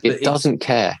 It doesn't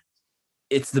care.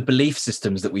 it's the belief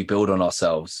systems that we build on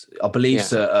ourselves. Our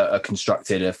beliefs are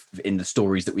constructed in the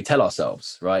stories that we tell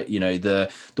ourselves, right? You know, the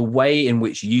way in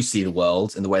which you see the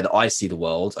world and the way that I see the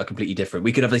world are completely different.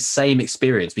 We could have the same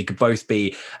experience. We could both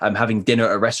be having dinner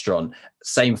at a restaurant,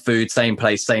 same food, same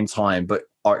place, same time, but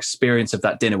our experience of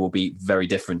that dinner will be very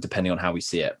different depending on how we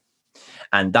see it.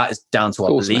 And that is down to our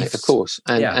beliefs. Mate, of course.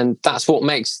 And that's what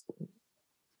makes...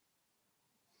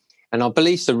 And our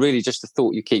beliefs are really just a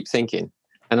thought you keep thinking.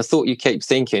 And a thought you keep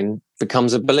thinking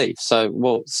becomes a belief. So,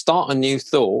 well, start a new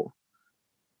thought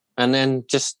and then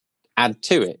just add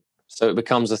to it. So it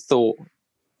becomes a thought,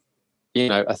 you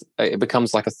know, it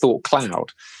becomes like a thought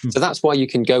cloud. So that's why you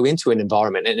can go into an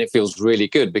environment and it feels really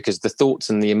good, because the thoughts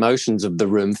and the emotions of the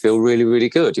room feel really, really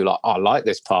good. You're like, oh, I like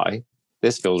this pie.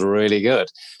 This feels really good.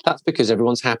 That's because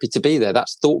everyone's happy to be there.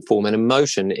 That's thought form and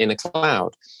emotion in a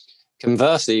cloud.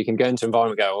 Conversely, you can go into an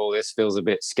environment and go, oh, this feels a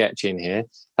bit sketchy in here.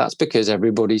 That's because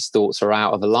everybody's thoughts are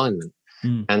out of alignment.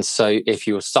 And so if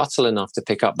you're subtle enough to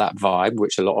pick up that vibe,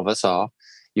 which a lot of us are,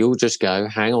 you'll just go,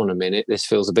 hang on a minute, this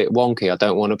feels a bit wonky. I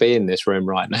don't want to be in this room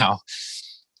right now.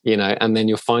 You know, and then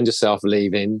you'll find yourself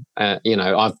leaving. You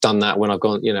know, I've done that when I've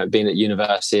gone, you know, been at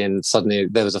university and suddenly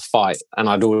there was a fight and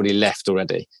I'd already left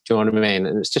already. Do you know what I mean?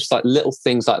 And it's just like little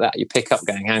things like that you pick up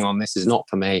going, hang on, this is not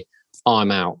for me.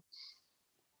 I'm out.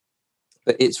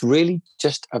 But it's really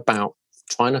just about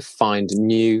trying to find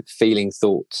new feeling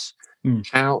thoughts.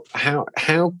 How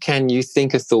can you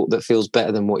think a thought that feels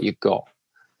better than what you've got?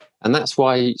 And that's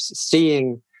why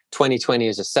seeing 2020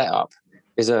 as a setup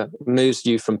moves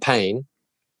you from pain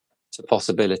to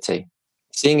possibility.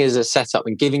 Seeing it as a setup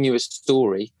and giving you a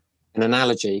story, an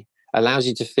analogy, allows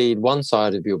you to feed one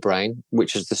side of your brain,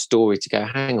 which is the story, to go,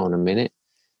 hang on a minute,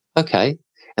 okay,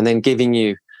 and then giving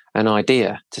you an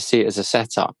idea to see it as a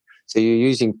setup. So you're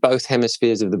using both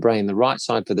hemispheres of the brain, the right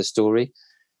side for the story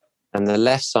and the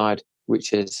left side,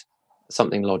 which is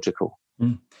something logical.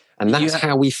 And that's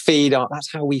how we feed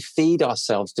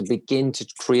ourselves to begin to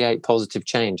create positive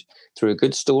change through a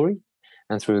good story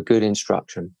and through a good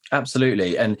instruction.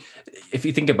 Absolutely. And if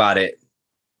you think about it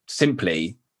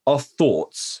simply, our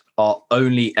thoughts are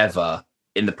only ever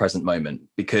in the present moment,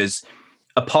 because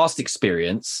a past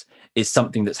experience is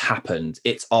something that's happened.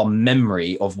 It's our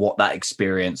memory of what that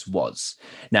experience was.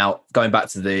 Now, going back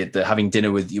to the having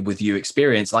dinner with you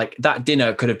experience, like that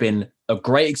dinner could have been a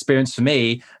great experience for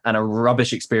me and a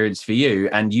rubbish experience for you,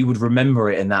 and you would remember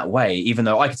it in that way. Even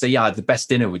though I could say, yeah, I had the best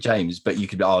dinner with James, but you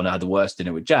could be, oh no, I had the worst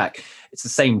dinner with Jack. It's the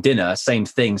same dinner, same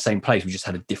thing, same place. We just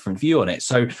had a different view on it.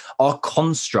 So our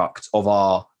construct of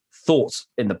our thoughts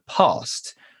in the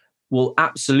past will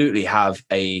absolutely have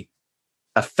a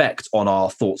effect on our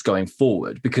thoughts going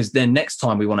forward, because then next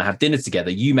time we want to have dinner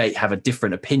together, you may have a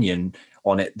different opinion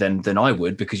on it than I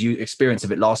would, because your experience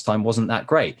of it last time wasn't that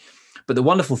great. But the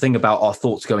wonderful thing about our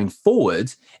thoughts going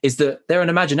forward is that they're an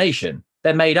imagination.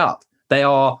 They're made up. They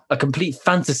are a complete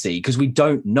fantasy, because we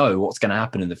don't know what's going to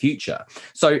happen in the future.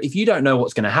 So if you don't know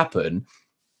what's going to happen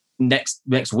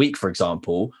next week, for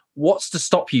example, what's to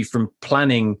stop you from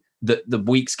planning that the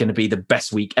week's going to be the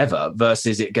best week ever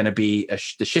versus it going to be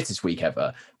the shittest week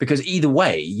ever? Because either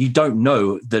way, you don't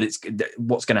know that it's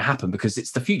what's going to happen, because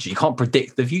it's the future. You can't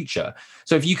predict the future.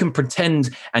 So if you can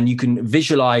pretend and you can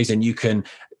visualize and you can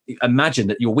imagine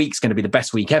that your week's going to be the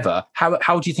best week ever,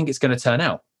 how do you think it's going to turn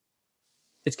out?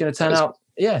 It's going to turn out,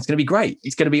 yeah, it's going to be great.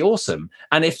 It's going to be awesome.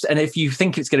 And if you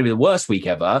think it's going to be the worst week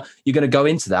ever, you're going to go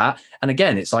into that. And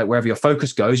again, it's like wherever your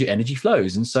focus goes, your energy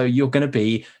flows. And so you're going to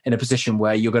be in a position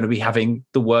where you're going to be having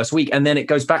the worst week. And then it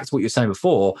goes back to what you were saying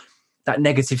before, that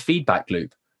negative feedback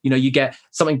loop. You know, you get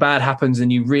something bad happens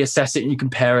and you reassess it and you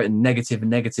compare it, and negative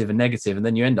and negative and negative. And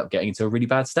then you end up getting into a really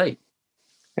bad state.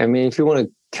 I mean, if you want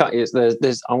to cut it,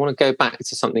 I want to go back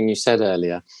to something you said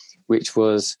earlier, which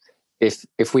was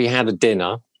if we had a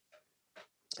dinner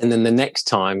and then the next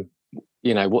time,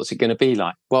 you know, what's it going to be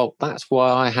like? Well, that's why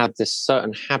I have this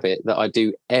certain habit that I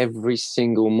do every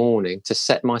single morning to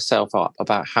set myself up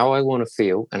about how I want to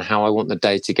feel and how I want the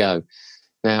day to go.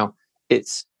 Now,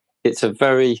 it's a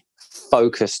very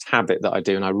focused habit that I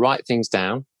do, and I write things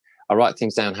down. I write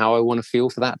things down how I want to feel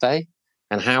for that day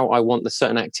and how I want the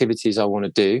certain activities I want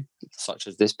to do, such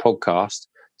as this podcast,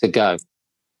 to go.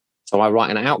 So I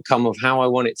write an outcome of how I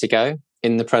want it to go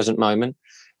in the present moment.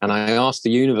 And I ask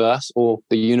the universe or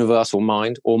the universal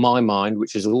mind or my mind,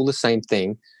 which is all the same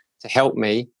thing, to help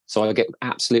me so I get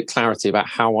absolute clarity about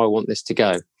how I want this to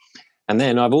go. And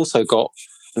then I've also got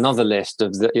another list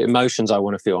of the emotions I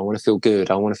want to feel. I want to feel good.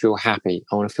 I want to feel happy.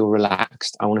 I want to feel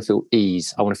relaxed. I want to feel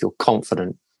ease. I want to feel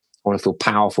confident. I want to feel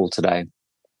powerful today.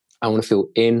 I want to feel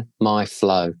in my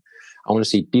flow. I want to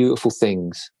see beautiful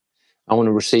things. I want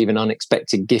to receive an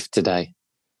unexpected gift today.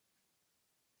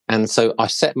 And so I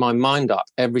set my mind up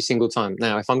every single time.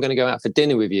 Now, if I'm going to go out for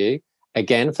dinner with you,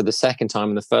 again, for the second time,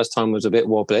 and the first time was a bit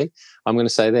wobbly, I'm going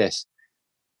to say this.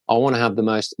 I want to have the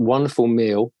most wonderful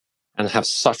meal and have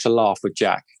such a laugh with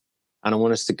Jack. And I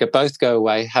want us to both go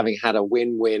away having had a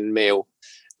win-win meal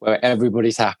where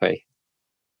everybody's happy.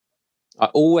 I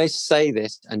always say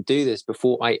this and do this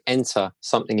before I enter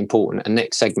something important, a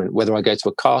next segment, whether I go to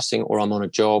a casting or I'm on a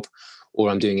job or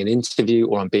I'm doing an interview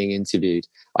or I'm being interviewed.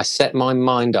 I set my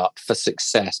mind up for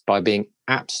success by being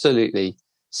absolutely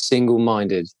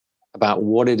single-minded about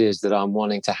what it is that I'm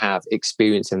wanting to have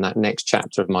experience in that next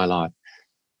chapter of my life.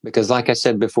 Because like I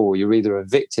said before, you're either a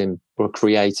victim or a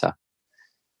creator.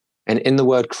 And in the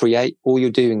word create, all you're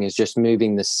doing is just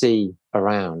moving the see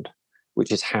around,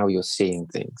 which is how you're seeing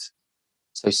things.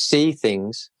 So see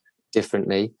things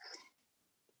differently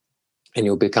and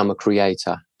you'll become a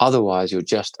creator. Otherwise, you're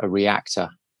just a reactor.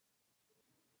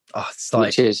 Oh, it's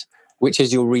like... which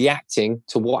is you're reacting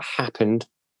to what happened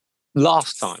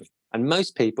last time. And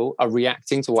most people are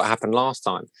reacting to what happened last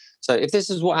time. So if this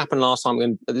is what happened last time, I'm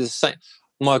going to say,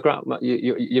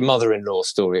 your mother-in-law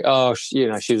story. Oh, she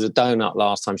was a donut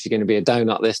last time. She's going to be a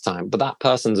donut this time. But that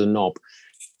person's a knob.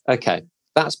 Okay,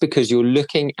 that's because you're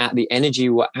looking at the energy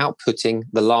you were outputting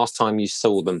the last time you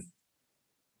saw them.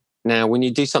 Now, when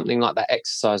you do something like that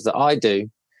exercise that I do,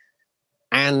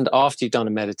 and after you've done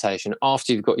a meditation,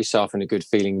 after you've got yourself in a good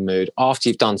feeling mood, after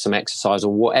you've done some exercise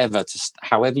or whatever,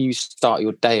 however you start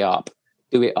your day up,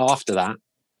 do it after that.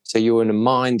 So your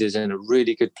mind is in a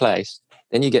really good place.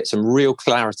 Then you get some real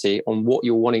clarity on what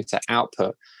you're wanting to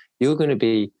output. You're going to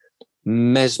be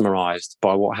mesmerized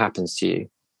by what happens to you.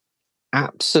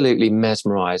 Absolutely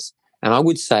mesmerized. And I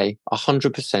would say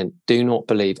 100% do not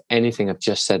believe anything I've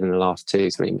just said in the last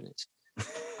 2-3 minutes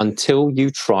until you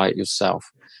try it yourself.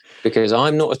 Because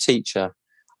I'm not a teacher.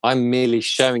 I'm merely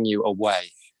showing you a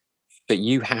way. But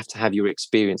you have to have your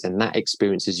experience, and that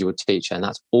experience is your teacher. And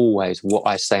that's always what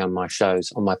I say on my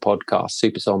shows, on my podcast,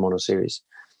 Super Soul Model Series.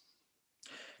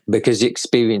 Because the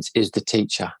experience is the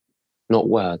teacher, not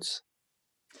words.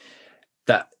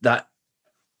 I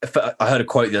heard a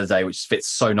quote the other day which fits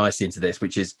so nicely into this,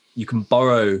 which is you can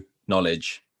borrow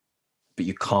knowledge, but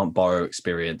you can't borrow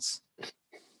experience.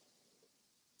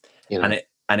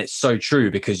 And it's so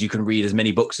true, because you can read as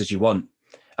many books as you want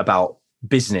about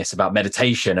business, about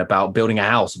meditation, about building a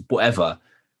house, whatever,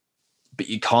 but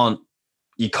you can't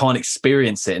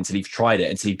experience it until you've tried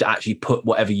it, until you've actually put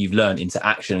whatever you've learned into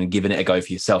action and given it a go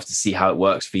for yourself to see how it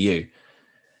works for you.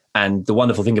 And the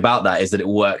wonderful thing about that is that it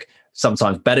will work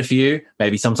sometimes better for you,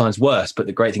 maybe sometimes worse. But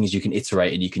the great thing is you can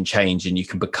iterate and you can change and you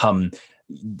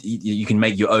can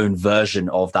make your own version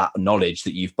of that knowledge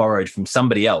that you've borrowed from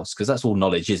somebody else, because that's all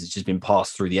knowledge is. It's just been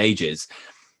passed through the ages,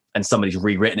 and somebody's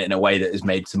rewritten it in a way that is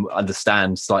made to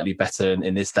understand slightly better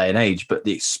in this day and age. But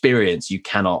the experience, you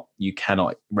cannot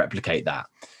replicate that.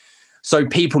 So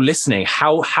people listening,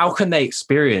 how can they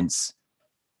experience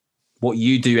what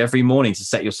you do every morning to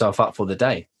set yourself up for the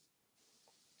day?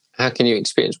 How can you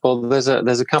experience? Well, there's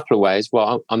a couple of ways.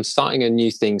 Well, I'm starting a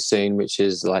new thing soon, which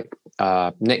is like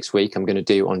next week. I'm going to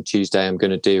do on Tuesday. I'm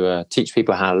going to do teach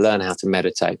people how to learn how to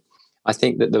meditate. I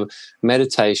think that the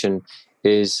meditation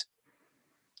is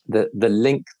the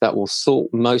link that will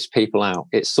sort most people out.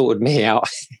 It sorted me out.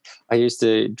 I used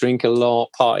to drink a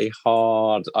lot, party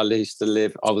hard. I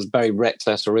was very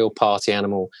reckless, a real party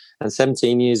animal. And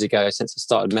 17 years ago, since I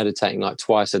started meditating like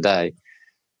twice a day,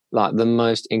 like the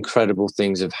most incredible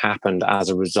things have happened as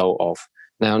a result of.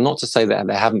 Now, not to say that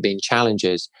there haven't been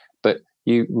challenges, but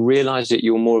you realize that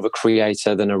you're more of a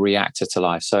creator than a reactor to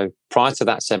life. So prior to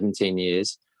that 17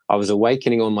 years, I was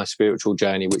awakening on my spiritual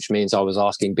journey, which means I was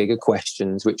asking bigger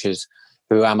questions, which is,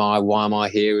 who am I? Why am I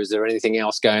here? Is there anything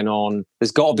else going on?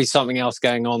 There's got to be something else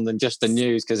going on than just the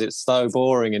news, because it's so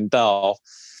boring and dull.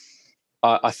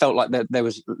 I felt like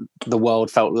the world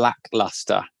felt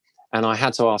lackluster. And I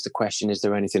had to ask the question, is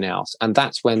there anything else? And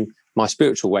that's when my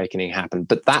spiritual awakening happened.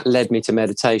 But that led me to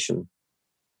meditation,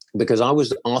 because I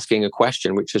was asking a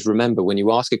question, which is, remember, when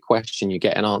you ask a question, you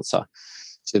get an answer.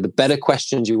 So the better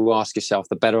questions you ask yourself,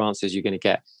 the better answers you're going to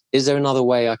get. Is there another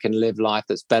way I can live life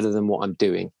that's better than what I'm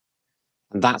doing?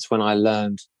 And that's when I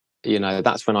learned,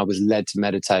 that's when I was led to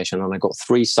meditation. And I got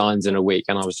 3 signs in a week.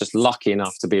 And I was just lucky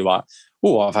enough to be like,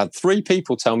 oh, I've had 3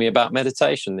 people tell me about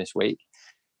meditation this week.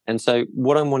 And so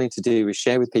what I'm wanting to do is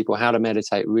share with people how to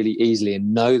meditate really easily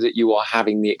and know that you are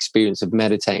having the experience of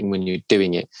meditating when you're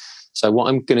doing it. So what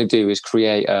I'm going to do is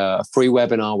create a free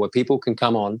webinar where people can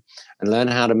come on and learn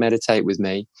how to meditate with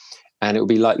me. And it will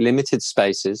be like limited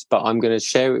spaces, but I'm going to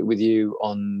share it with you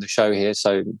on the show here.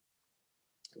 So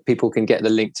people can get the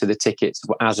link to the tickets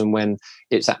as and when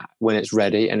it's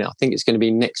ready. And I think it's going to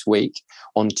be next week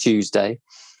on Tuesday.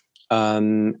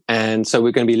 And so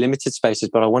we're going to be limited spaces,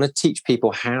 but I want to teach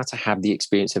people how to have the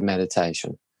experience of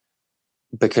meditation.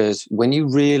 Because when you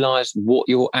realize what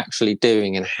you're actually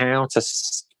doing and how to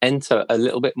enter a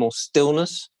little bit more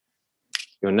stillness,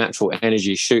 your natural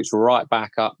energy shoots right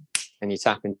back up and you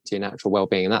tap into your natural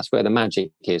well-being. And that's where the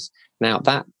magic is. Now,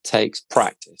 that takes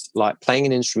practice, like playing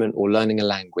an instrument or learning a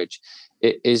language.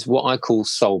 It is what I call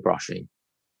soul brushing.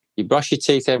 You brush your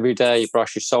teeth every day, you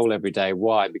brush your soul every day.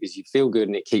 Why? Because you feel good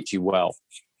and it keeps you well.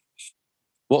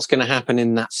 What's going to happen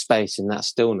in that space, in that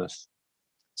stillness?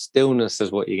 Stillness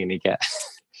is what you're going to get.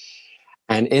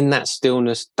 And in that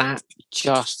stillness, that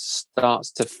just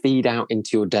starts to feed out into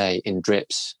your day in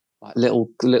drips. Like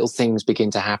little things begin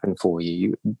to happen for you.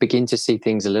 You begin to see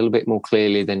things a little bit more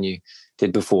clearly than you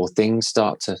did before. Things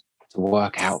start to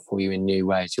work out for you in new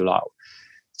ways. You're like,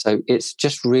 so it's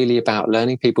just really about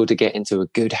learning people to get into a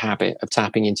good habit of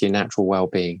tapping into your natural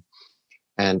well-being.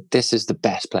 And this is the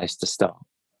best place to start.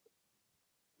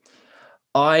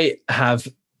 I have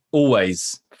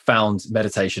always found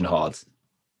meditation hard.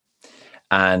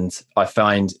 And I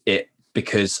find it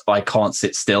because I can't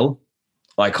sit still.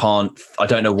 I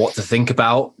don't know what to think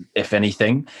about, if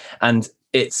anything. And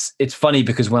it's funny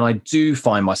because when I do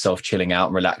find myself chilling out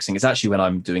and relaxing, it's actually when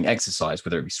I'm doing exercise,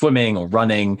 whether it be swimming or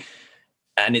running.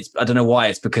 And I don't know why.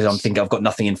 It's because I'm thinking I've got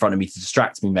nothing in front of me to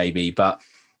distract me, maybe. But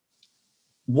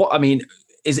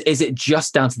is it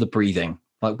just down to the breathing?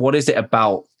 Like, what is it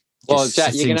about? Well,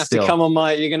 Jack, you're gonna have to come on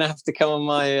my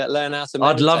learn how to meditate.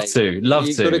 I'd love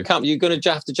to. You're gonna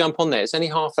have to jump on there. It's only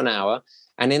half an hour,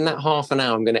 and in that half an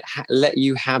hour, I'm gonna let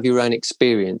you have your own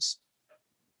experience.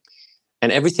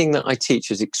 And everything that I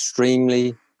teach is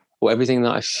everything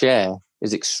that I share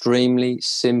is extremely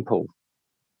simple.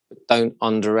 But don't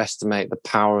underestimate the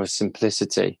power of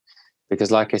simplicity, because,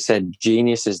 like I said,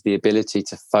 genius is the ability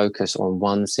to focus on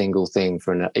one single thing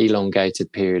for an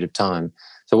elongated period of time.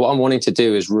 So what I'm wanting to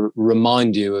do is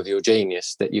remind you of your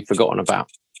genius that you've forgotten about.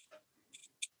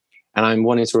 And I'm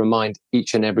wanting to remind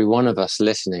each and every one of us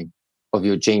listening of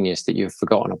your genius that you've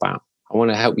forgotten about. I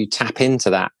want to help you tap into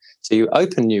that. So you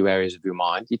open new areas of your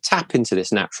mind, you tap into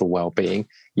this natural well-being,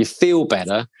 you feel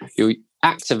better, you're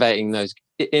activating those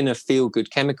inner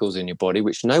feel-good chemicals in your body,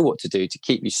 which know what to do to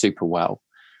keep you super well.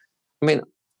 I mean,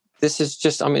 it's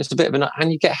a bit of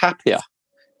and you get happier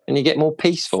and you get more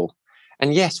peaceful.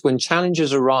 And yes, when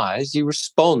challenges arise, you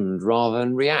respond rather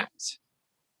than react.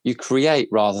 You create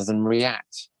rather than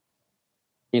react.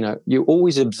 You're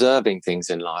always observing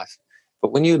things in life.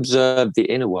 But when you observe the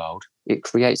inner world, it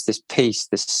creates this peace,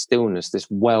 this stillness, this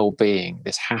well-being,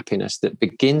 this happiness that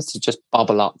begins to just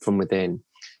bubble up from within.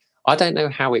 I don't know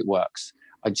how it works.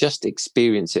 I just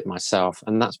experience it myself.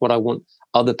 And that's what I want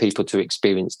other people to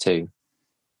experience too.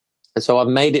 And so I've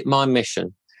made it my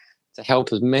mission to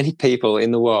help as many people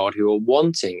in the world who are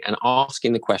wanting and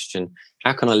asking the question,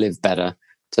 how can I live better,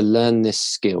 to learn this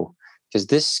skill? Because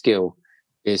this skill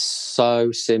is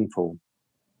so simple,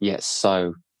 yet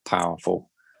so powerful.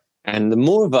 And the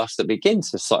more of us that begin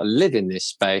to sort of live in this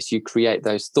space, you create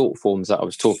those thought forms that I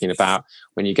was talking about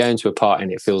when you go into a party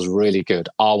and it feels really good.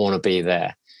 I want to be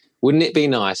there. Wouldn't it be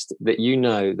nice that you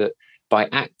know that by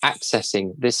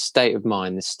accessing this state of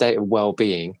mind, this state of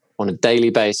well-being on a daily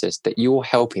basis, that you're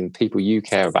helping people you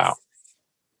care about?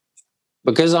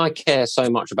 Because I care so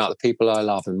much about the people I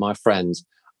love and my friends,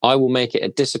 I will make it a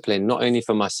discipline, not only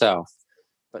for myself,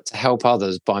 but to help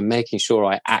others by making sure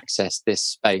I access this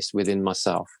space within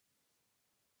myself.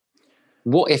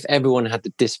 What if everyone had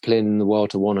the discipline in the world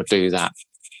to want to do that?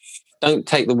 Don't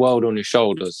take the world on your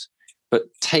shoulders, but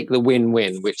take the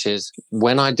win-win, which is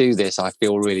when I do this, I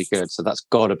feel really good. So that's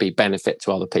got to be benefit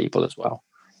to other people as well.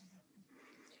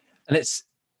 And it's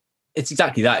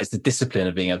exactly that. It's the discipline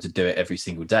of being able to do it every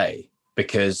single day,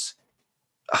 because,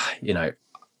 I'm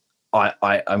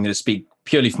going to speak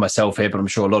purely for myself here, but I'm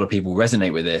sure a lot of people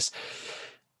resonate with this.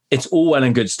 It's all well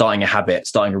and good starting a habit,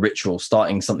 starting a ritual,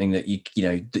 starting something that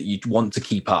you want to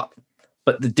keep up.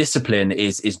 But the discipline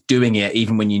is doing it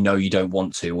even when you know you don't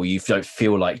want to, or you don't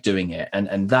feel like doing it.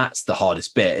 And that's the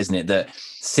hardest bit, isn't it? That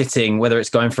sitting, whether it's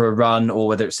going for a run or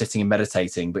whether it's sitting and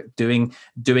meditating, but doing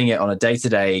it on a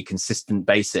day-to-day consistent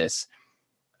basis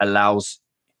allows,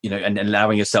 and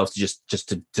allowing yourself to just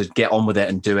to get on with it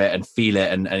and do it and feel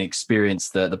it and experience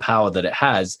the power that it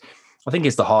has, I think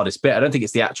it's the hardest bit. I don't think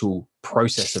it's the actual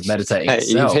process of meditating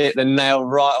itself. You've hit the nail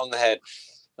right on the head.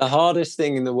 The hardest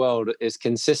thing in the world is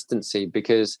consistency,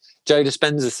 because Joe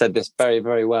Dispenza said this very,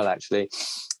 very well, actually.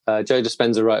 Joe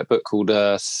Dispenza wrote a book called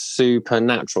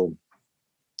Supernatural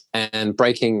and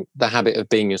Breaking the Habit of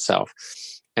Being Yourself.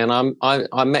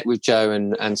 I met with Joe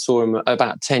and saw him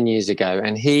about 10 years ago,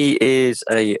 and he is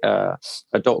a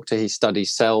doctor. He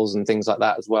studies cells and things like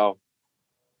that as well.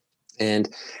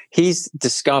 And he's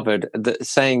discovered that,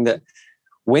 saying that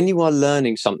when you are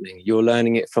learning something, you're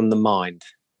learning it from the mind.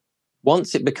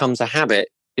 Once it becomes a habit,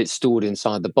 it's stored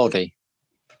inside the body.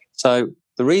 So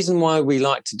the reason why we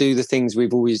like to do the things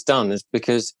we've always done is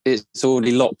because it's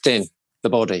already locked in the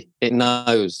body. It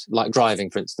knows, like driving,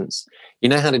 for instance. You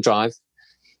know how to drive,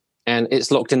 and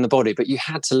it's locked in the body, but you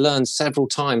had to learn several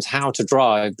times how to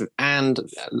drive and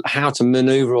how to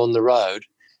maneuver on the road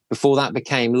before that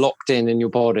became locked in your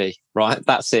body, right?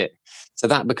 That's it. So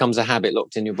that becomes a habit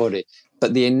locked in your body.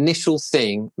 But the initial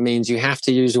thing means you have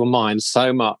to use your mind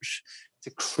so much to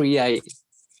create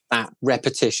that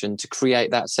repetition, to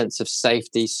create that sense of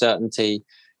safety, certainty,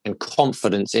 and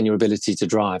confidence in your ability to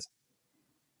drive.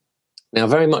 Now,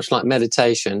 very much like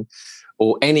meditation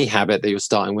or any habit that you're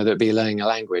starting, whether it be learning a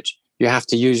language, you have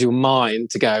to use your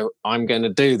mind to go, I'm going to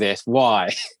do this.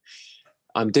 Why?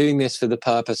 I'm doing this for the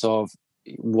purpose of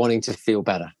wanting to feel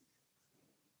better.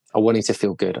 I'm wanting to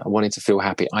feel good. I'm wanting to feel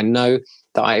happy. I know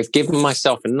that I've given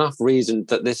myself enough reason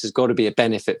that this has got to be a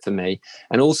benefit for me.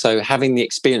 And also having the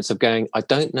experience of going, I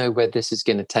don't know where this is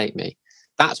going to take me.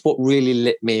 That's what really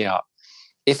lit me up.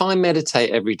 If I meditate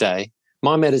every day,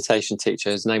 my meditation teacher,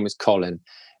 his name was Colin,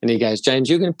 and he goes, James,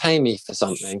 you're going to pay me for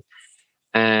something,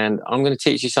 and I'm going to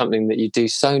teach you something that you do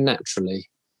so naturally,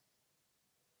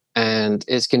 and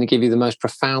it's going to give you the most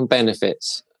profound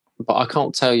benefits, but I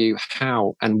can't tell you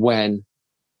how and when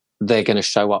they're going to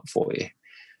show up for you.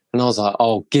 And I was like,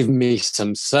 oh, give me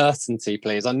some certainty,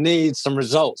 please. I need some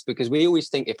results, because we always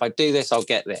think if I do this, I'll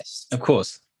get this. Of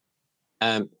course.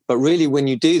 But really, when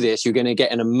you do this, you're going to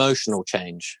get an emotional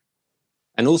change.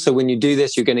 And also when you do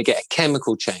this, you're going to get a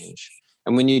chemical change.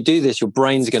 And when you do this, your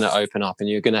brain's going to open up and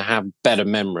you're going to have better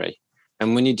memory.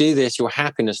 And when you do this, your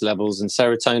happiness levels and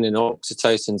serotonin,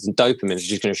 oxytocins and dopamine is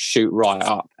just going to shoot right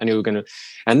up.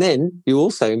 And then you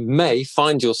also may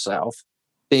find yourself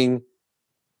being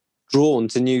drawn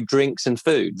to new drinks and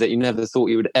food that you never thought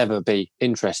you would ever be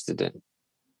interested in.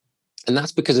 And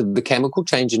that's because of the chemical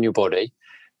change in your body.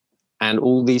 And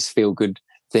all these feel-good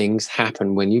things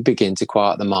happen when you begin to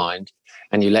quiet the mind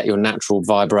and you let your natural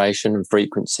vibration and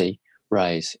frequency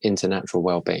raise into natural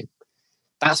well-being.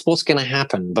 That's what's going to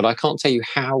happen. But I can't tell you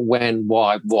how, when,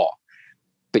 why, what.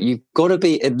 But you've got to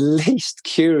be at least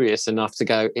curious enough to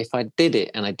go, if I did it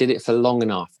and I did it for long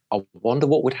enough, I wonder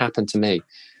what would happen to me.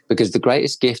 Because the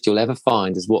greatest gift you'll ever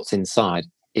find is what's inside.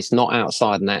 It's not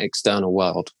outside in that external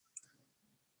world.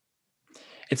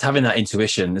 It's having that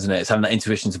intuition, isn't it? It's having that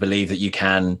intuition to believe that you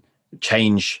can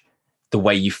change the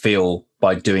way you feel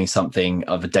by doing something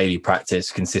of a daily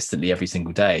practice consistently every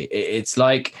single day. It's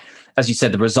like, as you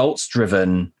said, the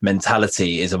results-driven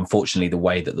mentality is unfortunately the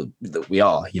way that we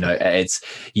are. You know, it's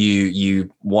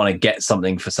you want to get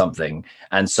something for something.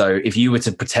 And so if you were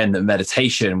to pretend that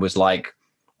meditation was like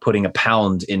putting a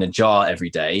pound in a jar every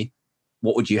day,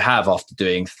 what would you have after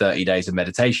doing 30 days of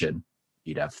meditation?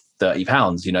 You'd have 30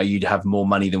 pounds, you know, you'd have more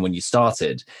money than when you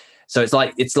started. So it's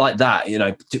like that, you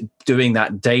know, doing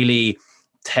that daily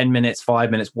 10 minutes, 5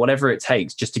 minutes, whatever it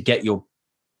takes, just to get your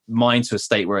mind to a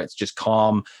state where it's just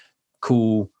calm,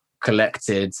 cool,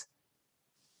 collected.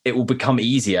 It will become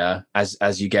easier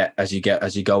as you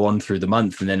go on through the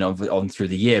month and then on through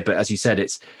the year. But as you said,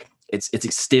 it's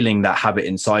instilling that habit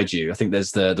inside you. I think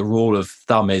there's the rule of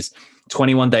thumb is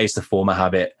 21 days to form a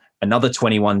habit, another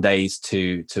 21 days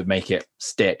to make it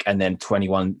stick, and then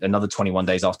another 21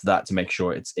 days after that to make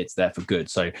sure it's there for good.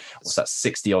 So what's that,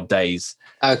 60 odd days?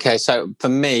 Okay, so for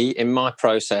me, in my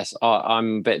process,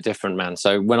 I'm a bit different, man.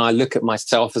 So when I look at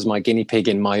myself as my guinea pig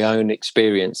in my own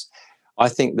experience, I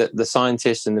think that the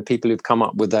scientists and the people who've come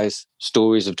up with those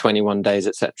stories of 21 days,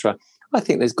 etc., I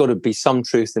think there's got to be some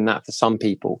truth in that for some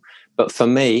people. But for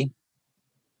me,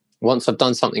 once I've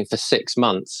done something for 6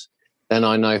 months, then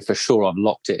I know for sure I've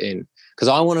locked it in. Because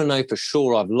I want to know for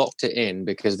sure I've locked it in,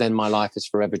 because then my life is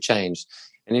forever changed.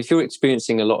 And if you're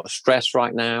experiencing a lot of stress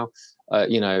right now,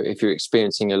 if you're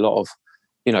experiencing a lot of,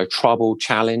 trouble,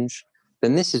 challenge,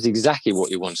 then this is exactly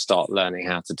what you want to start learning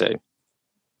how to do.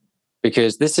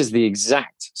 Because this is the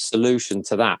exact solution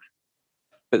to that.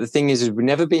 But the thing is we've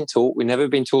never been taught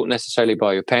necessarily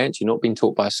by your parents. You're not being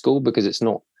taught by school because it's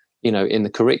not, in the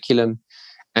curriculum.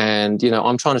 And,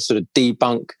 I'm trying to sort of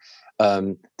debunk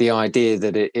the idea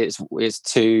that it's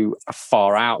too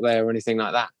far out there or anything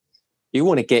like that. You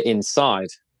want to get inside.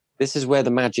 This is where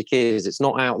the magic is. It's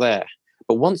not out there.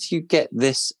 But once you get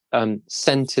this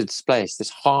centered space, this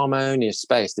harmonious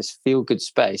space, this feel-good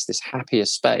space, this happier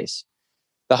space,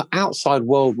 the outside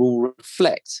world will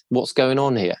reflect what's going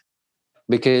on here.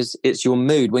 because it's your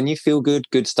mood. When you feel good,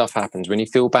 good stuff happens. When you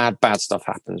feel bad, bad stuff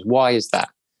happens. Why is that?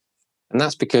 And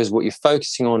that's because what you're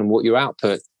focusing on and what your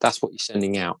output, that's what you're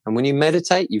sending out. And when you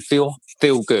meditate, you feel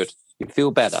good. You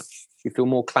feel better. You feel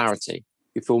more clarity.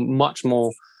 You feel much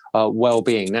more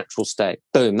well-being, natural state.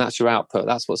 Boom, that's your output.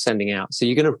 That's what's sending out. So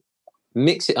you're going to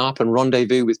mix it up and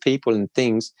rendezvous with people and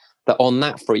things that are on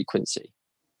that frequency.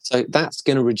 So that's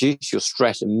going to reduce your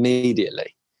stress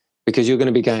immediately, because you're going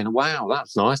to be going, wow,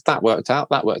 that's nice. That worked out.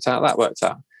 That worked out. That worked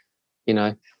out. You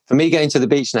know, for me, going to the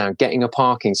beach now, getting a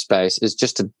parking space is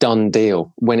just a done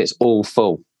deal when it's all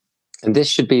full. And this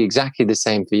should be exactly the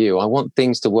same for you. I want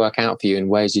things to work out for you in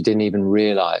ways you didn't even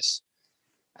realize.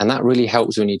 And that really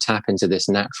helps when you tap into this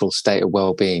natural state of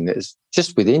well-being that is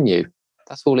just within you.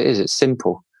 That's all it is. It's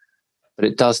simple. But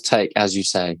it does take, as you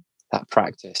say, that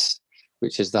practice,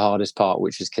 which is the hardest part,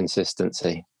 which is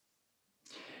consistency.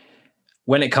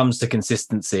 When it comes to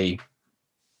consistency,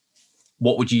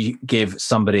 what would you give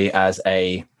somebody as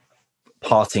a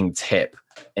parting tip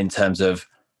in terms of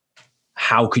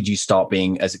how could you start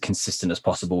being as consistent as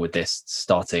possible with this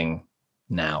starting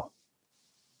now?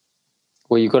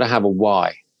 Well, you've got to have a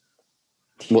why.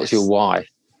 Yes. What's your why?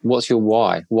 What's your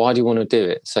why? Why do you want to do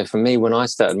it? So for me, when I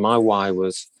started, my why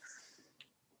was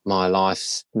my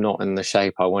life's not in the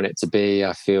shape I want it to be.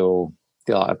 I feel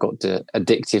like I've got the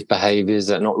addictive behaviors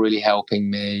that are not really helping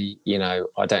me. You know,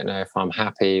 I don't know if I'm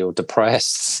happy or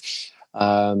depressed.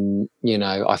 You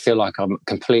know, I feel like I'm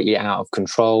completely out of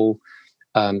control.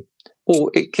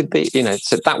 Or it could be, you know,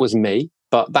 so that was me,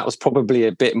 but that was probably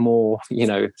a bit more, you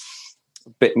know, a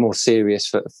bit more serious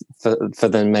for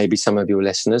than maybe some of your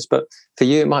listeners. But for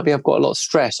you, it might be, I've got a lot of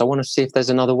stress. I want to see if there's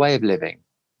another way of living.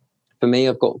 For me,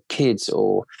 I've got kids,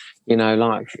 or, you know,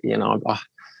 like, you know,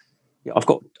 I've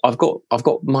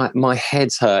got my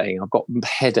head's hurting. I've got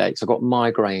headaches. I've got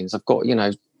migraines. I've got, you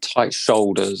know, tight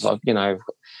shoulders.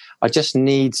 I just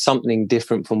need something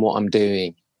different from what I'm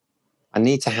doing. I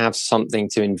need to have something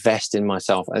to invest in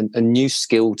myself, a new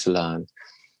skill to learn.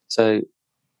 So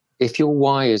if your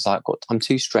why is like, I'm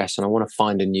too stressed and I want to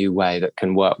find a new way that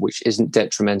can work, which isn't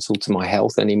detrimental to my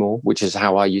health anymore, which is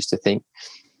how I used to think,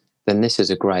 then this is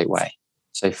a great way.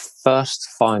 So first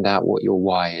find out what your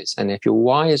why is. And if your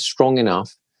why is strong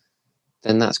enough,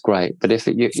 then that's great. But if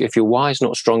your why is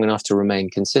not strong enough to remain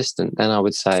consistent, then I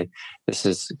would say, this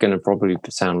is going to probably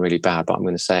sound really bad, but I'm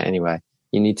going to say it anyway.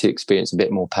 You need to experience a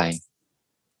bit more pain.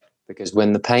 Because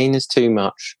when the pain is too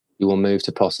much, you will move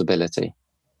to possibility.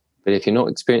 But if you're not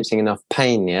experiencing enough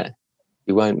pain yet,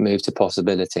 you won't move to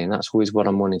possibility. And that's always what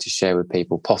I'm wanting to share with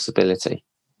people, possibility.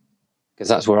 Because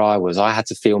that's where I was. I had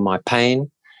to feel my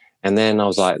pain. And then I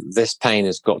was like, this pain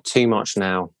has got too much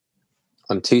now.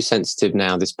 I'm too sensitive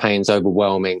now. This pain's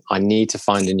overwhelming. I need to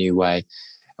find a new way.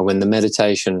 And when the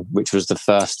meditation, which was the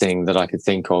first thing that I could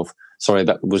think of,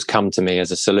 that was come to me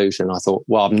as a solution, I thought,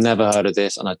 well, I've never heard of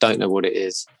this and I don't know what it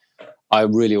is. I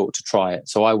really ought to try it.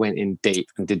 So I went in deep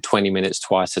and did 20 minutes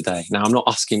twice a day. Now, I'm not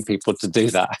asking people to do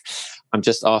that. I'm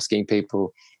just asking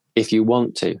people, if you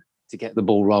want to get the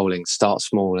ball rolling, start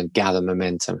small and gather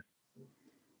momentum.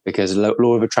 Because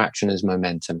law of attraction is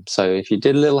momentum. So if you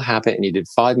did a little habit and you did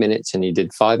 5 minutes and you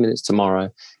did 5 minutes tomorrow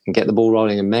and get the ball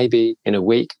rolling, and maybe in a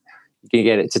week you can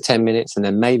get it to 10 minutes and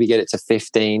then maybe get it to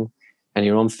 15, and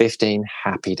you're on 15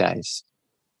 happy days.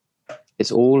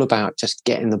 It's all about just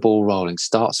getting the ball rolling.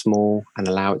 Start small and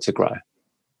allow it to grow.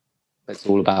 It's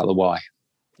all about the why.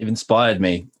 You've inspired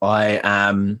me. I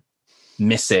am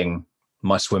missing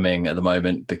my swimming at the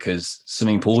moment because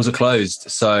swimming pools are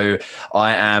closed. So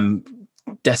I am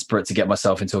desperate to get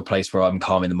myself into a place where I'm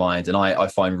calm in the mind. And I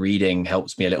find reading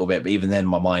helps me a little bit, but even then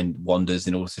my mind wanders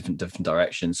in all different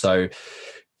directions. So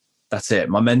that's it.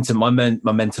 Momentum's going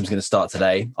to start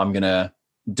today. I'm going to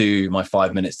do my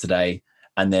 5 minutes today.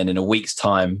 And then in a week's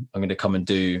time, I'm going to come and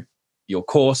do your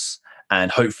course.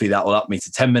 And hopefully that will up me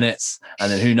to 10 minutes.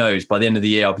 And then who knows, by the end of the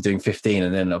year, I'll be doing 15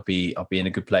 and then I'll be in a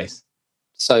good place.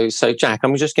 So Jack,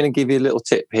 I'm just going to give you a little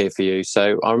tip here for you.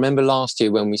 So I remember last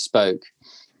year when we spoke,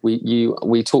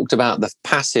 we talked about the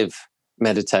passive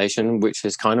meditation, which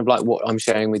is kind of like what I'm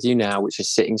sharing with you now, which is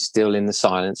sitting still in the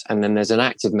silence. And then there's an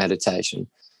active meditation.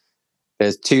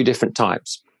 There's two different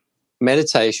types.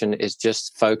 Meditation is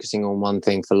just focusing on one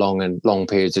thing for long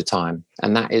periods of time.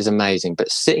 And that is amazing.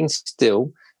 But sitting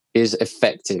still is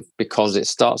effective because it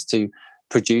starts to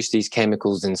produce these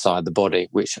chemicals inside the body,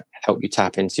 which help you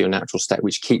tap into your natural state,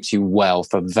 which keeps you well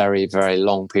for very, very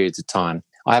long periods of time.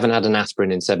 I haven't had an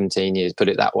aspirin in 17 years, put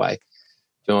it that way. Do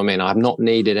you know what I mean? I've not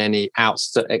needed any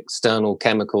external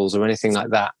chemicals or anything like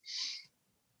that.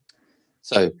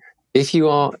 So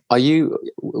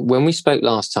when we spoke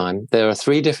last time, there are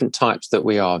 3 different types that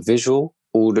we are: visual,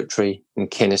 auditory, and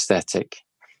kinesthetic.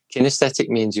 Kinesthetic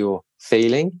means you're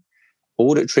feeling.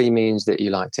 Auditory means that you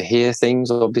like to hear things,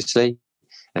 obviously.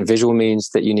 And visual means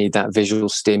that you need that visual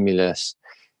stimulus.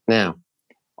 Now,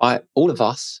 all of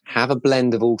us have a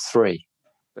blend of all three,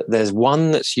 but there's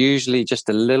one that's usually just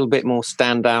a little bit more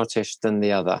standoutish than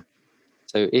the other.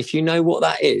 So if you know what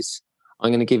that is, I'm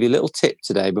going to give you a little tip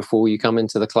today before you come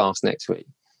into the class next week.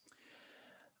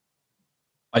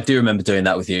 I do remember doing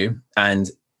that with you. And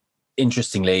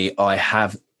interestingly, I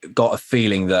have got a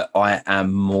feeling that I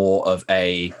am more of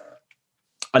I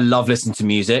love listening to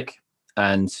music,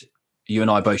 and you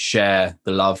and I both share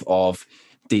the love of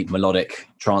deep melodic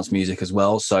trance music as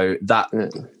well. So that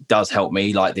does help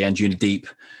me, like the Anjuna Deep,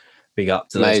 big up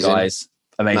to those guys.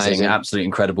 Amazing, absolutely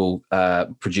incredible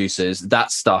producers.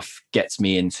 That stuff gets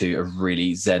me into a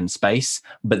really zen space.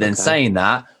 But then saying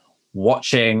that,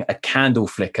 watching a candle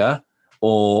flicker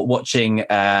or watching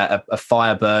a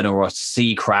fire burn or a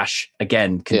sea crash,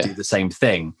 again, can do the same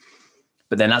thing.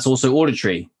 But then that's also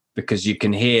auditory, because you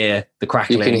can hear the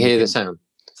crackling. You can hear the sound.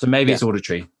 So maybe it's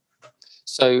auditory.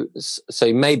 So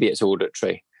maybe it's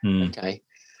auditory. Okay.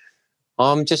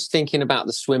 I'm just thinking about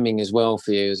the swimming as well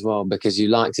for you as well, because you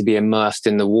like to be immersed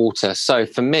in the water. So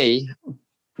for me,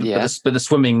 but the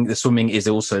swimming is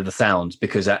also the sound,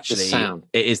 because actually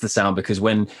it is the sound, because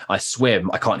when I swim,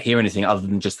 I can't hear anything other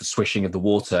than just the swishing of the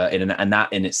water, and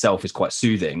that in itself is quite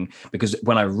soothing. Because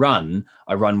when I run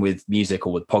with music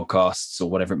or with podcasts or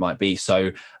whatever it might be.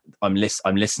 So I'm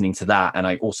listening to that, and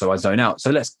I zone out. So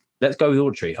let's go with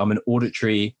auditory. I'm an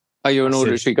auditory. Oh, you're an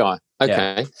auditory guy.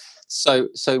 Okay. Yeah. So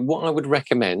what I would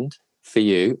recommend for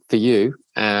you,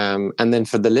 and then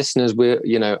for the listeners,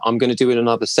 I'm going to do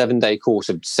another 7-day course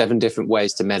of 7 different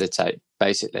ways to meditate,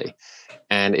 basically.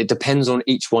 And it depends on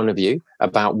each one of you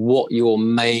about what your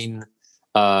main,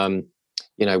 what's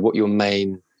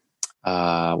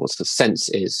the sense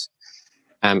is.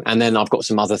 And then I've got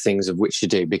some other things of which to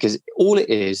do, because all it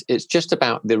is, it's just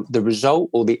about the result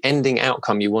or the ending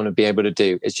outcome you want to be able to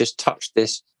do is just touch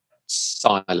this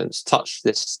silence, touch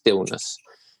this stillness.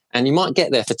 And you might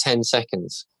get there for 10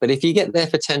 seconds. But if you get there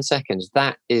for 10 seconds,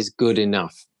 that is good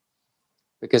enough.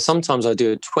 Because sometimes I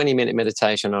do a 20-minute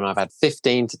meditation and I've had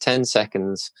 15 to 10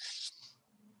 seconds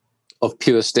of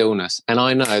pure stillness. And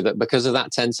I know that because of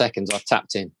that 10 seconds, I've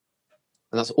tapped in.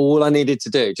 And that's all I needed to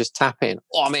do, just tap in.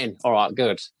 Oh, I'm in. All right,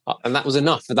 good. And that was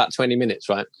enough for that 20 minutes,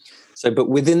 right? So, but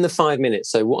within the 5 minutes,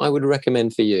 so what I would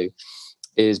recommend for you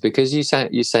is, because you say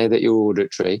that you're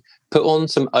auditory, put on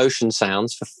some ocean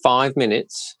sounds for 5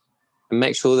 minutes and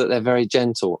make sure that they're very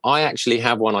gentle. I actually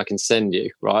have one I can send you,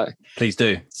 right? Please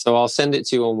do. So I'll send it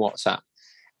to you on WhatsApp.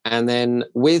 And then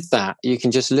with that, you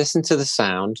can just listen to the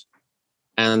sound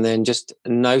and then just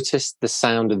notice the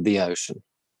sound of the ocean.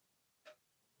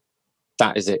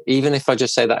 That is it. Even if I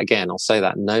just say that again, I'll say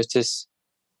that. Notice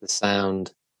the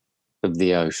sound of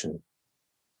the ocean.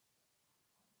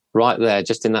 Right there,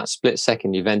 just in that split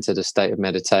second, you've entered a state of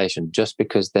meditation, just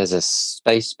because there's a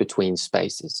space between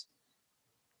spaces.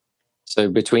 So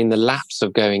between the lapse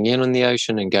of going in on the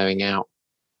ocean and going out,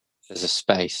 there's a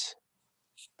space.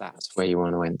 That's where you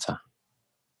want to enter.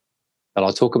 But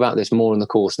I'll talk about this more in the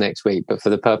course next week. But for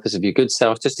the purpose of your good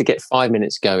self, just to get 5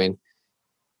 minutes going,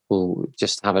 we'll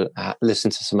just have a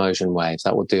listen to some ocean waves.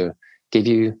 That will give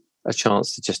you a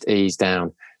chance to just ease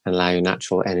down and allow your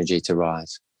natural energy to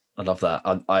rise. I love that.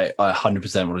 I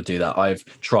 100% want to do that. I've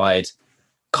tried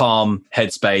Calm,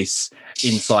 Headspace,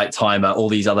 Insight Timer, all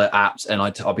these other apps, and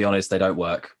I'll be honest, they don't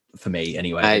work for me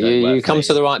anyway. You come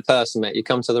to the right person, mate. You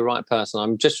come to the right person.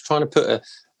 I'm just trying to put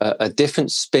a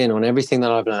different spin on everything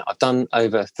that I've learned. I've done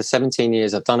for 17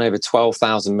 years, I've done over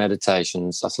 12,000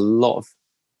 meditations. That's a lot of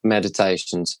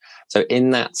meditations. So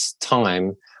in that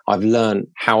time, I've learned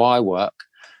how I work.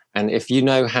 And if you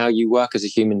know how you work as a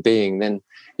human being, then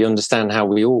you understand how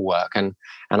we all work. And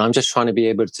I'm just trying to be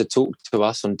able to talk to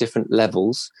us on different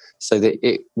levels so that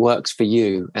it works for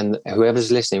you. And whoever's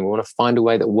listening, we want to find a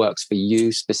way that works for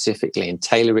you specifically and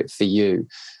tailor it for you,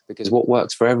 because what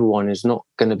works for everyone is not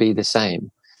going to be the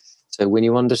same. So when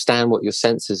you understand what your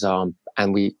senses are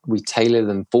and we tailor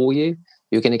them for you,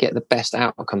 you're going to get the best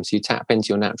outcomes. You tap into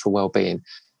your natural well-being.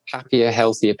 Happier,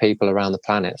 healthier people around the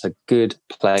planet. It's a good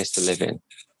place to live in.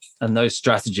 And those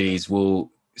strategies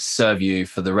will serve you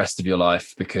for the rest of your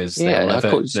life, because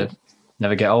they'll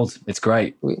never get old. It's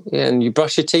great. Yeah, and you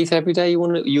brush your teeth every day.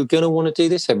 You're going to want to do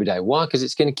this every day. Why? Because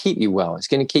it's going to keep you well. It's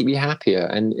going to keep you happier,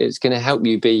 and it's going to help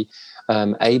you be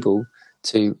able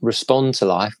to respond to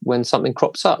life when something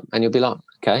crops up. And you'll be like,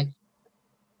 okay,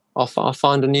 I'll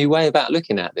find a new way about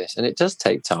looking at this. And it does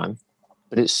take time,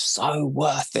 but it's so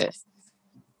worth it.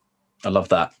 I love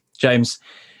that. James,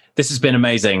 This has been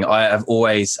amazing. I have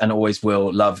always and always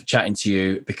will love chatting to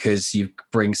you because you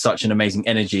bring such an amazing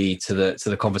energy to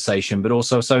the conversation, but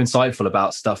also so insightful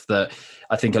about stuff that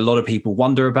I think a lot of people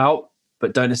wonder about,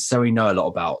 but don't necessarily know a lot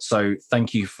about. So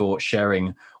thank you for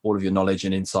sharing all of your knowledge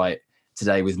and insight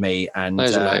today with me. And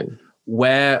Pleasure, mate.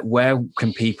 where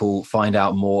can people find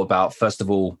out more about, first of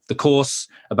all, the course,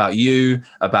 about you,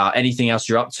 about anything else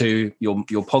you're up to, your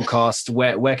podcast?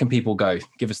 Where can people go?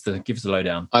 Give us the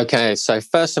lowdown. Okay, so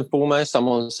first and foremost, I'm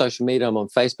on social media. I'm on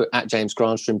Facebook at James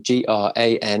Granstrom,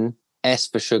 GRANS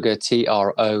for sugar,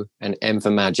 TRO, and M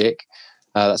for magic.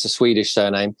 That's a Swedish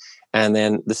surname. And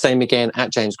then the same again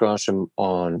at James Granstrom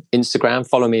on Instagram.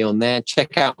 Follow me on there.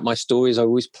 Check out my stories. I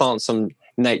always plant some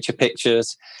nature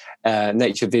pictures,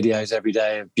 nature videos every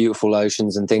day of beautiful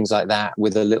oceans and things like that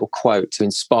with a little quote to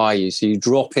inspire you. So you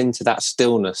drop into that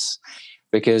stillness,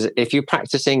 because if you're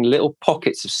practicing little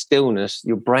pockets of stillness,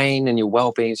 your brain and your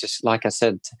well-being is just, like I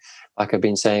said, like I've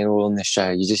been saying all on this show,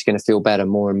 you're just going to feel better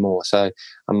more and more. So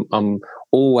I'm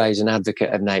always an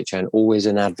advocate of nature and always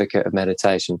an advocate of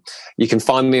meditation. You can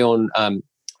find me on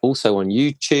also on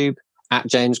YouTube at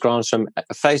James Granstrom,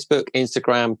 Facebook,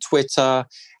 Instagram, Twitter.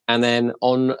 And then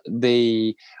on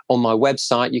my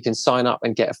website, you can sign up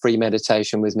and get a free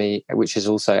meditation with me, which is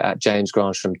also at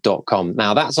jamesgranstrom.com.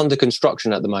 Now, that's under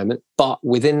construction at the moment, but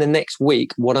within the next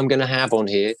week, what I'm going to have on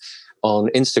here on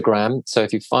Instagram, so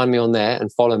if you find me on there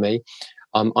and follow me,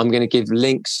 I'm going to give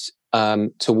links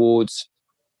towards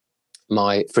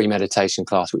my free meditation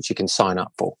class, which you can sign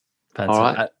up for. Fantastic.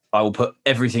 All right. I will put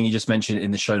everything you just mentioned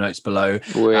in the show notes below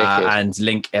and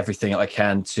link everything I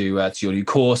can to your new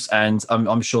course. And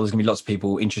I'm sure there's going to be lots of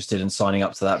people interested in signing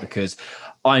up to that, because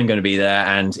I'm going to be there.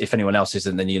 And if anyone else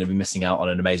isn't, then you're going to be missing out on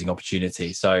an amazing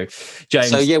opportunity. So, James.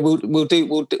 So yeah, we'll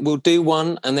do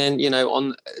one, and then I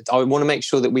want to make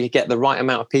sure that we get the right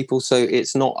amount of people, so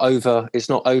it's not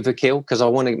overkill, because I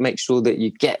want to make sure that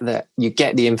you get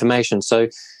the information. So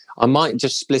I might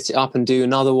just split it up and do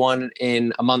another one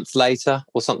in a month later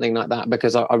or something like that,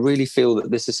 because I really feel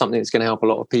that this is something that's going to help a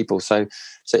lot of people. So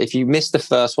if you missed the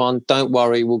first one, don't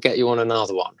worry, we'll get you on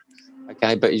another one.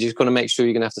 Okay, but you just got to make sure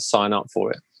you're going to have to sign up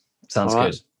for it. Sounds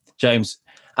good. James,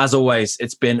 as always,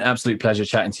 it's been an absolute pleasure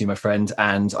chatting to you, my friend,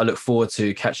 and I look forward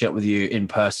to catching up with you in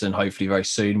person, hopefully very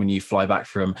soon, when you fly back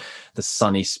from the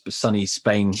sunny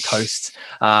Spain coast.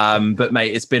 But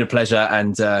mate, it's been a pleasure,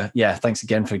 and thanks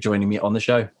again for joining me on the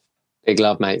show. Big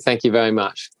love, mate. Thank you very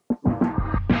much.